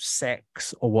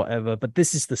 sex or whatever, but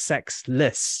this is the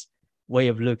sexless way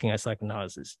of looking at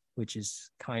psychoanalysis, which is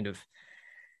kind of,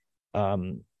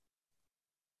 how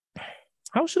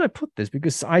should I put this?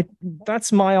 Because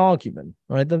that's my argument,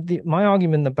 right? My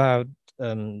argument about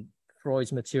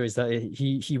Freud's material is that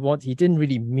he didn't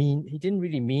really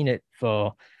mean it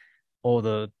for all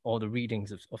the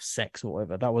readings of sex or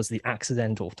whatever. That was the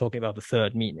accidental, talking about the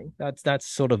third meaning. That's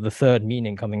sort of the third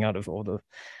meaning coming out of all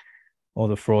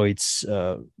the Freud's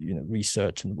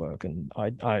research and work. And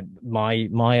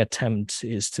my attempt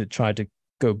is to try to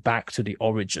go back to the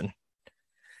origin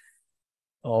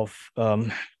of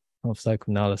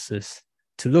psychoanalysis,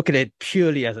 to look at it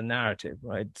purely as a narrative,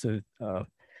 right? So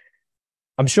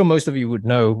I'm sure most of you would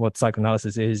know what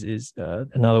psychoanalysis is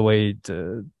another way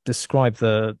to describe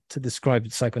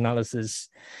psychoanalysis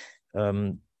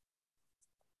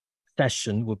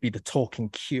session would be the talking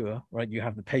cure, right? You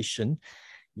have the patient,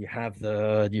 you have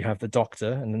the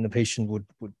doctor, and then the patient would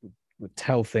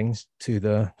tell things to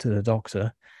the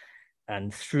doctor,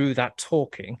 and through that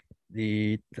talking,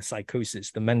 the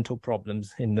psychosis, the mental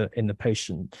problems in the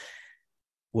patient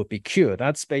would be cured.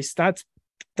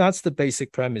 That's the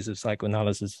basic premise of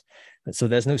psychoanalysis. So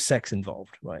there's no sex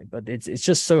involved, right? But it's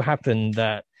just so happened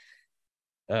that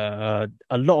a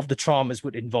lot of the traumas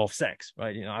would involve sex,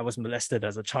 right? I was molested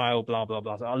as a child, blah blah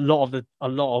blah. So a lot of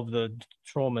the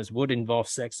traumas would involve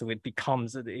sex, so it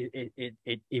becomes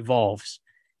it evolves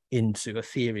into a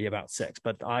theory about sex.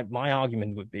 But my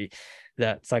argument would be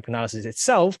that psychoanalysis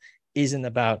itself isn't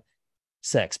about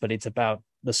sex, but it's about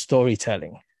the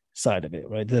storytelling side of it,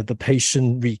 right? The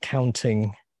patient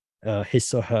recounting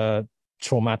his or her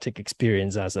traumatic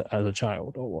experience as a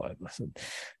child or whatever.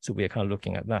 So we're kind of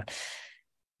looking at that.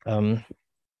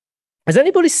 Has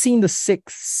anybody seen The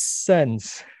Sixth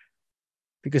Sense?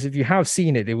 Because if you have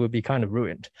seen it, it would be kind of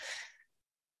ruined.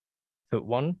 So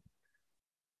 1,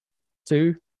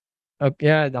 2,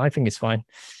 yeah, I think it's fine.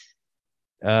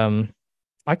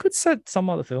 I could set some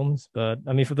other films, but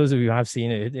I mean, for those of you who have seen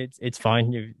it, it's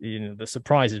fine. The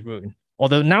surprise is ruined.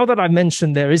 Although now that I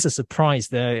mentioned there is a surprise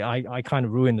there, I kind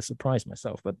of ruined the surprise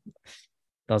myself, but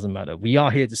doesn't matter. We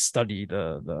are here to study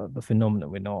the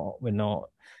phenomenon.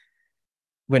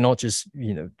 We're not just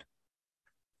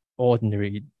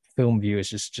ordinary film viewers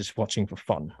just watching for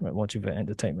fun, right? Watching for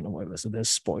entertainment or whatever. So there's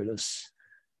spoilers.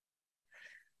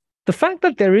 The fact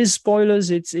that there is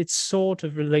spoilers, it's sort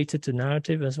of related to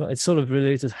narrative as well. It's sort of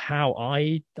related to how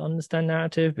I understand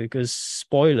narrative, because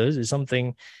spoilers is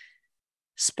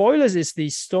the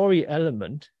story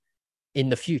element in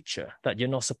the future that you're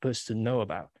not supposed to know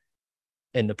about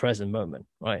in the present moment,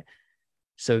 right?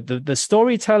 So the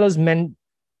storyteller's meant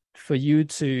for you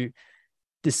to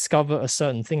discover a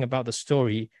certain thing about the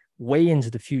story way into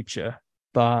the future,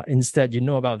 but instead you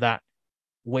know about that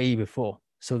way before.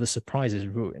 So the surprise is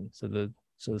ruined. So the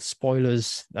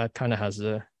spoilers, that kind of has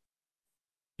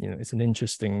it's an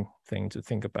interesting thing to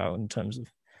think about in terms of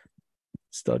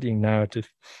studying narrative.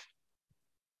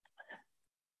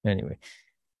 Anyway,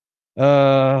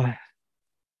 right.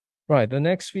 The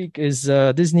next week is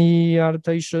Disney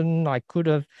adaptation. I could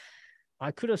have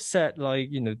said,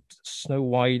 like, Snow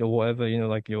White or whatever,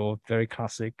 like your very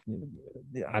classic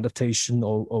adaptation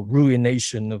or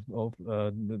ruination of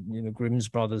Grimm's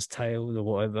Brothers tales or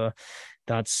whatever.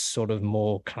 That's sort of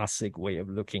more classic way of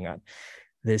looking at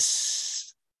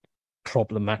this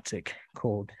problematic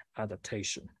called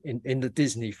adaptation in the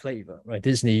Disney flavor, right?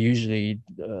 Disney usually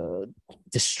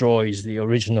destroys the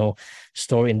original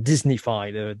story and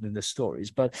Disneyfy the stories.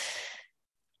 But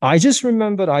I just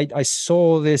remembered I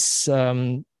saw this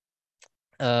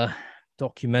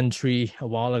documentary a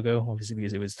while ago, obviously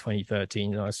because it was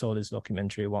 2013. I saw this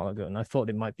documentary a while ago, and I thought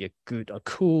it might be a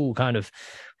cool kind of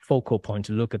focal point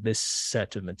to look at this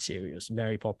set of materials.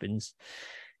 Mary Poppins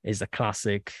is a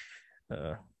classic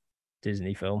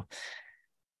Disney film,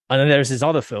 and then there's this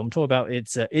other film talk about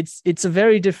it's a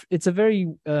very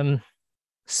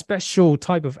special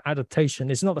type of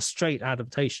adaptation. It's not a straight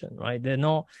adaptation, right? They're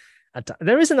not.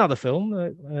 There is another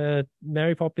film,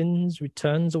 Mary Poppins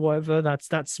Returns or whatever.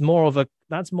 That's more of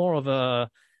a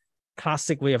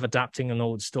classic way of adapting an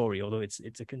old story, although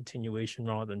it's a continuation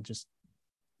rather than just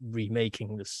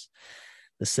remaking the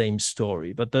same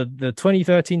story. But the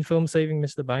 2013 film Saving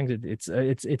Mr. Banks, it's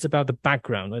about the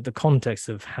background, like the context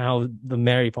of how the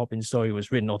Mary Poppins story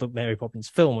was written, or the Mary Poppins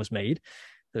film was made.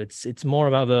 So it's more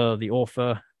about the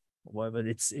author, or whatever.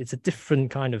 It's a different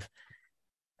kind of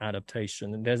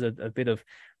adaptation, and there's a bit of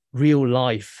real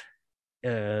life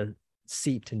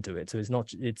seeped into it. So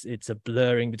it's a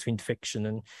blurring between fiction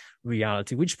and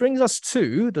reality, which brings us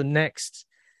to the next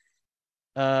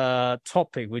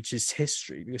topic, which is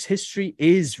history, because history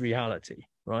is reality,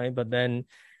 right? But then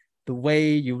the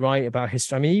way you write about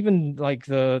history, I mean, even like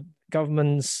the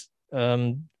government's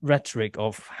rhetoric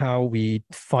of how we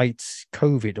fight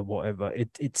COVID or whatever,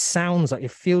 it sounds like,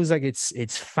 it feels like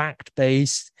it's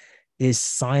fact-based, is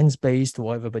science-based or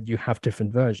whatever, but you have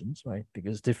different versions, right?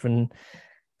 Because different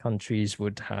countries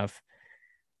would have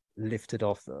lifted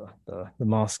off the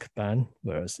mask ban,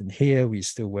 whereas in here we're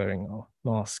still wearing our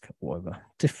mask or whatever.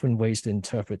 Different ways to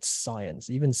interpret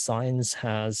science. Even science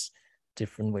has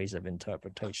different ways of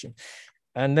interpretation.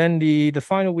 And then the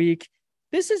final week,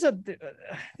 this is a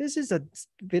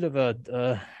bit of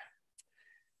a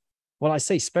well, I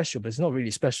say special, but it's not really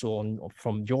special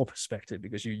from your perspective,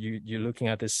 because you're looking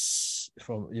at this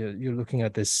you're looking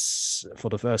at this for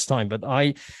the first time. But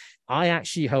I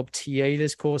actually helped TA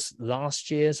this course last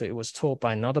year, so it was taught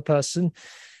by another person,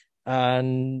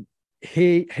 and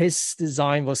his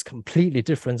design was completely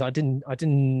different. I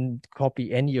didn't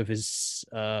copy any of his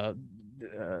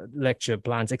lecture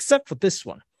plans except for this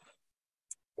one.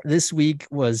 This week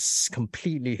was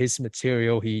completely his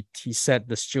material. He set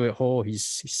the Stuart Hall. He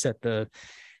set the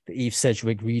Eve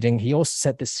Sedgwick reading. He also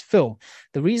set this film.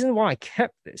 The reason why I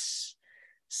kept this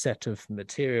set of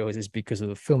materials is because of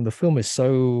the film. The film is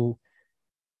so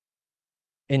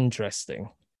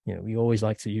interesting. We always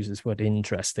like to use this word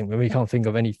interesting, but we can't think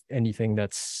of anything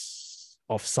that's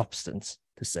of substance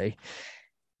to say.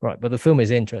 Right, but the film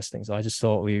is interesting, so I just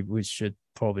thought we should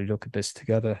probably look at this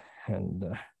together and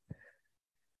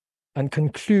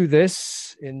conclude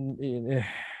this in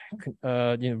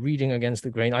reading against the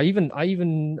grain. I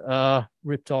even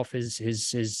ripped off his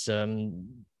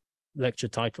lecture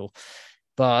title,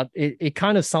 but it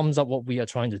kind of sums up what we are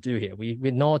trying to do here.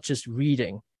 We're not just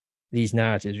reading these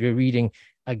narratives, we're reading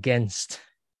against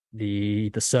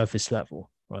the surface level,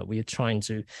 right? We are trying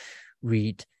to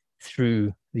read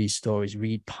through these stories,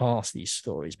 read past these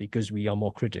stories, because we are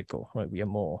more critical, right? We're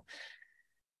more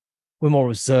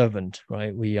observant,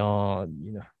 right? We are,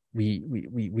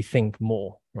 we think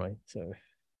more, right? So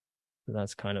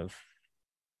that's kind of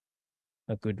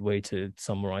a good way to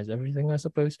summarize everything, I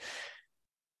suppose.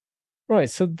 Right,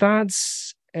 so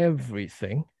that's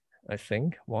everything, I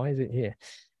think. Why is it here?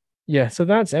 Yeah, so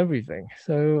that's everything.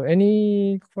 So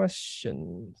any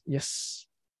questions? Yes.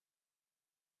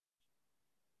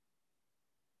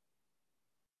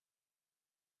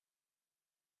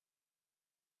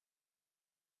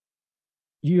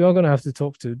 you are gonna have to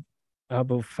talk to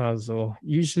Abu Fazl.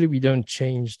 Usually we don't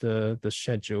change the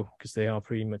schedule because they are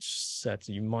pretty much set.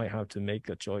 You might have to make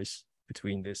a choice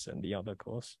between this and the other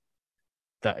course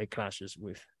that it clashes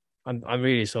with. I'm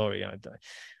really sorry.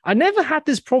 I never had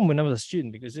this problem when I was a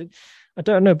student because I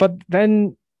don't know, but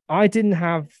then I didn't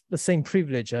have the same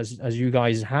privilege as you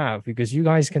guys have because you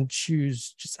guys can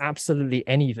choose just absolutely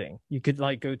anything. You could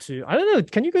like go to, I don't know,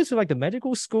 can you go to like the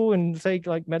medical school and take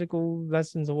like medical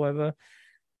lessons or whatever?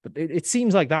 But it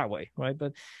seems like that way, right?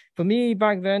 But for me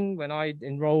back then, when I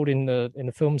enrolled in the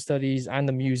film studies and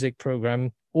the music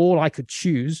program, all I could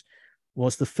choose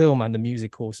was the film and the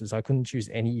music courses. I couldn't choose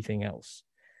anything else.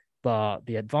 But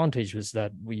the advantage was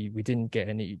that we didn't get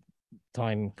any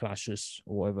time clashes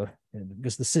or whatever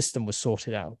because the system was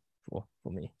sorted out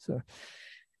for me. So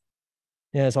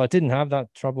yeah, so I didn't have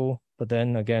that trouble. But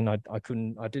then again, I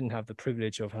didn't have the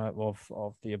privilege of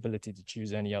the ability to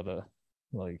choose any other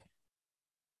like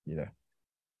you know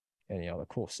any other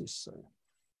courses. So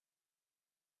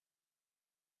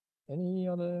any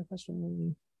other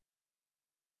question?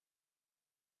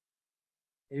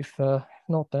 If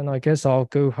not, then I guess I'll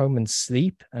go home and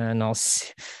sleep, and I'll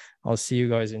see you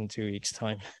guys in 2 weeks'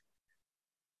 time.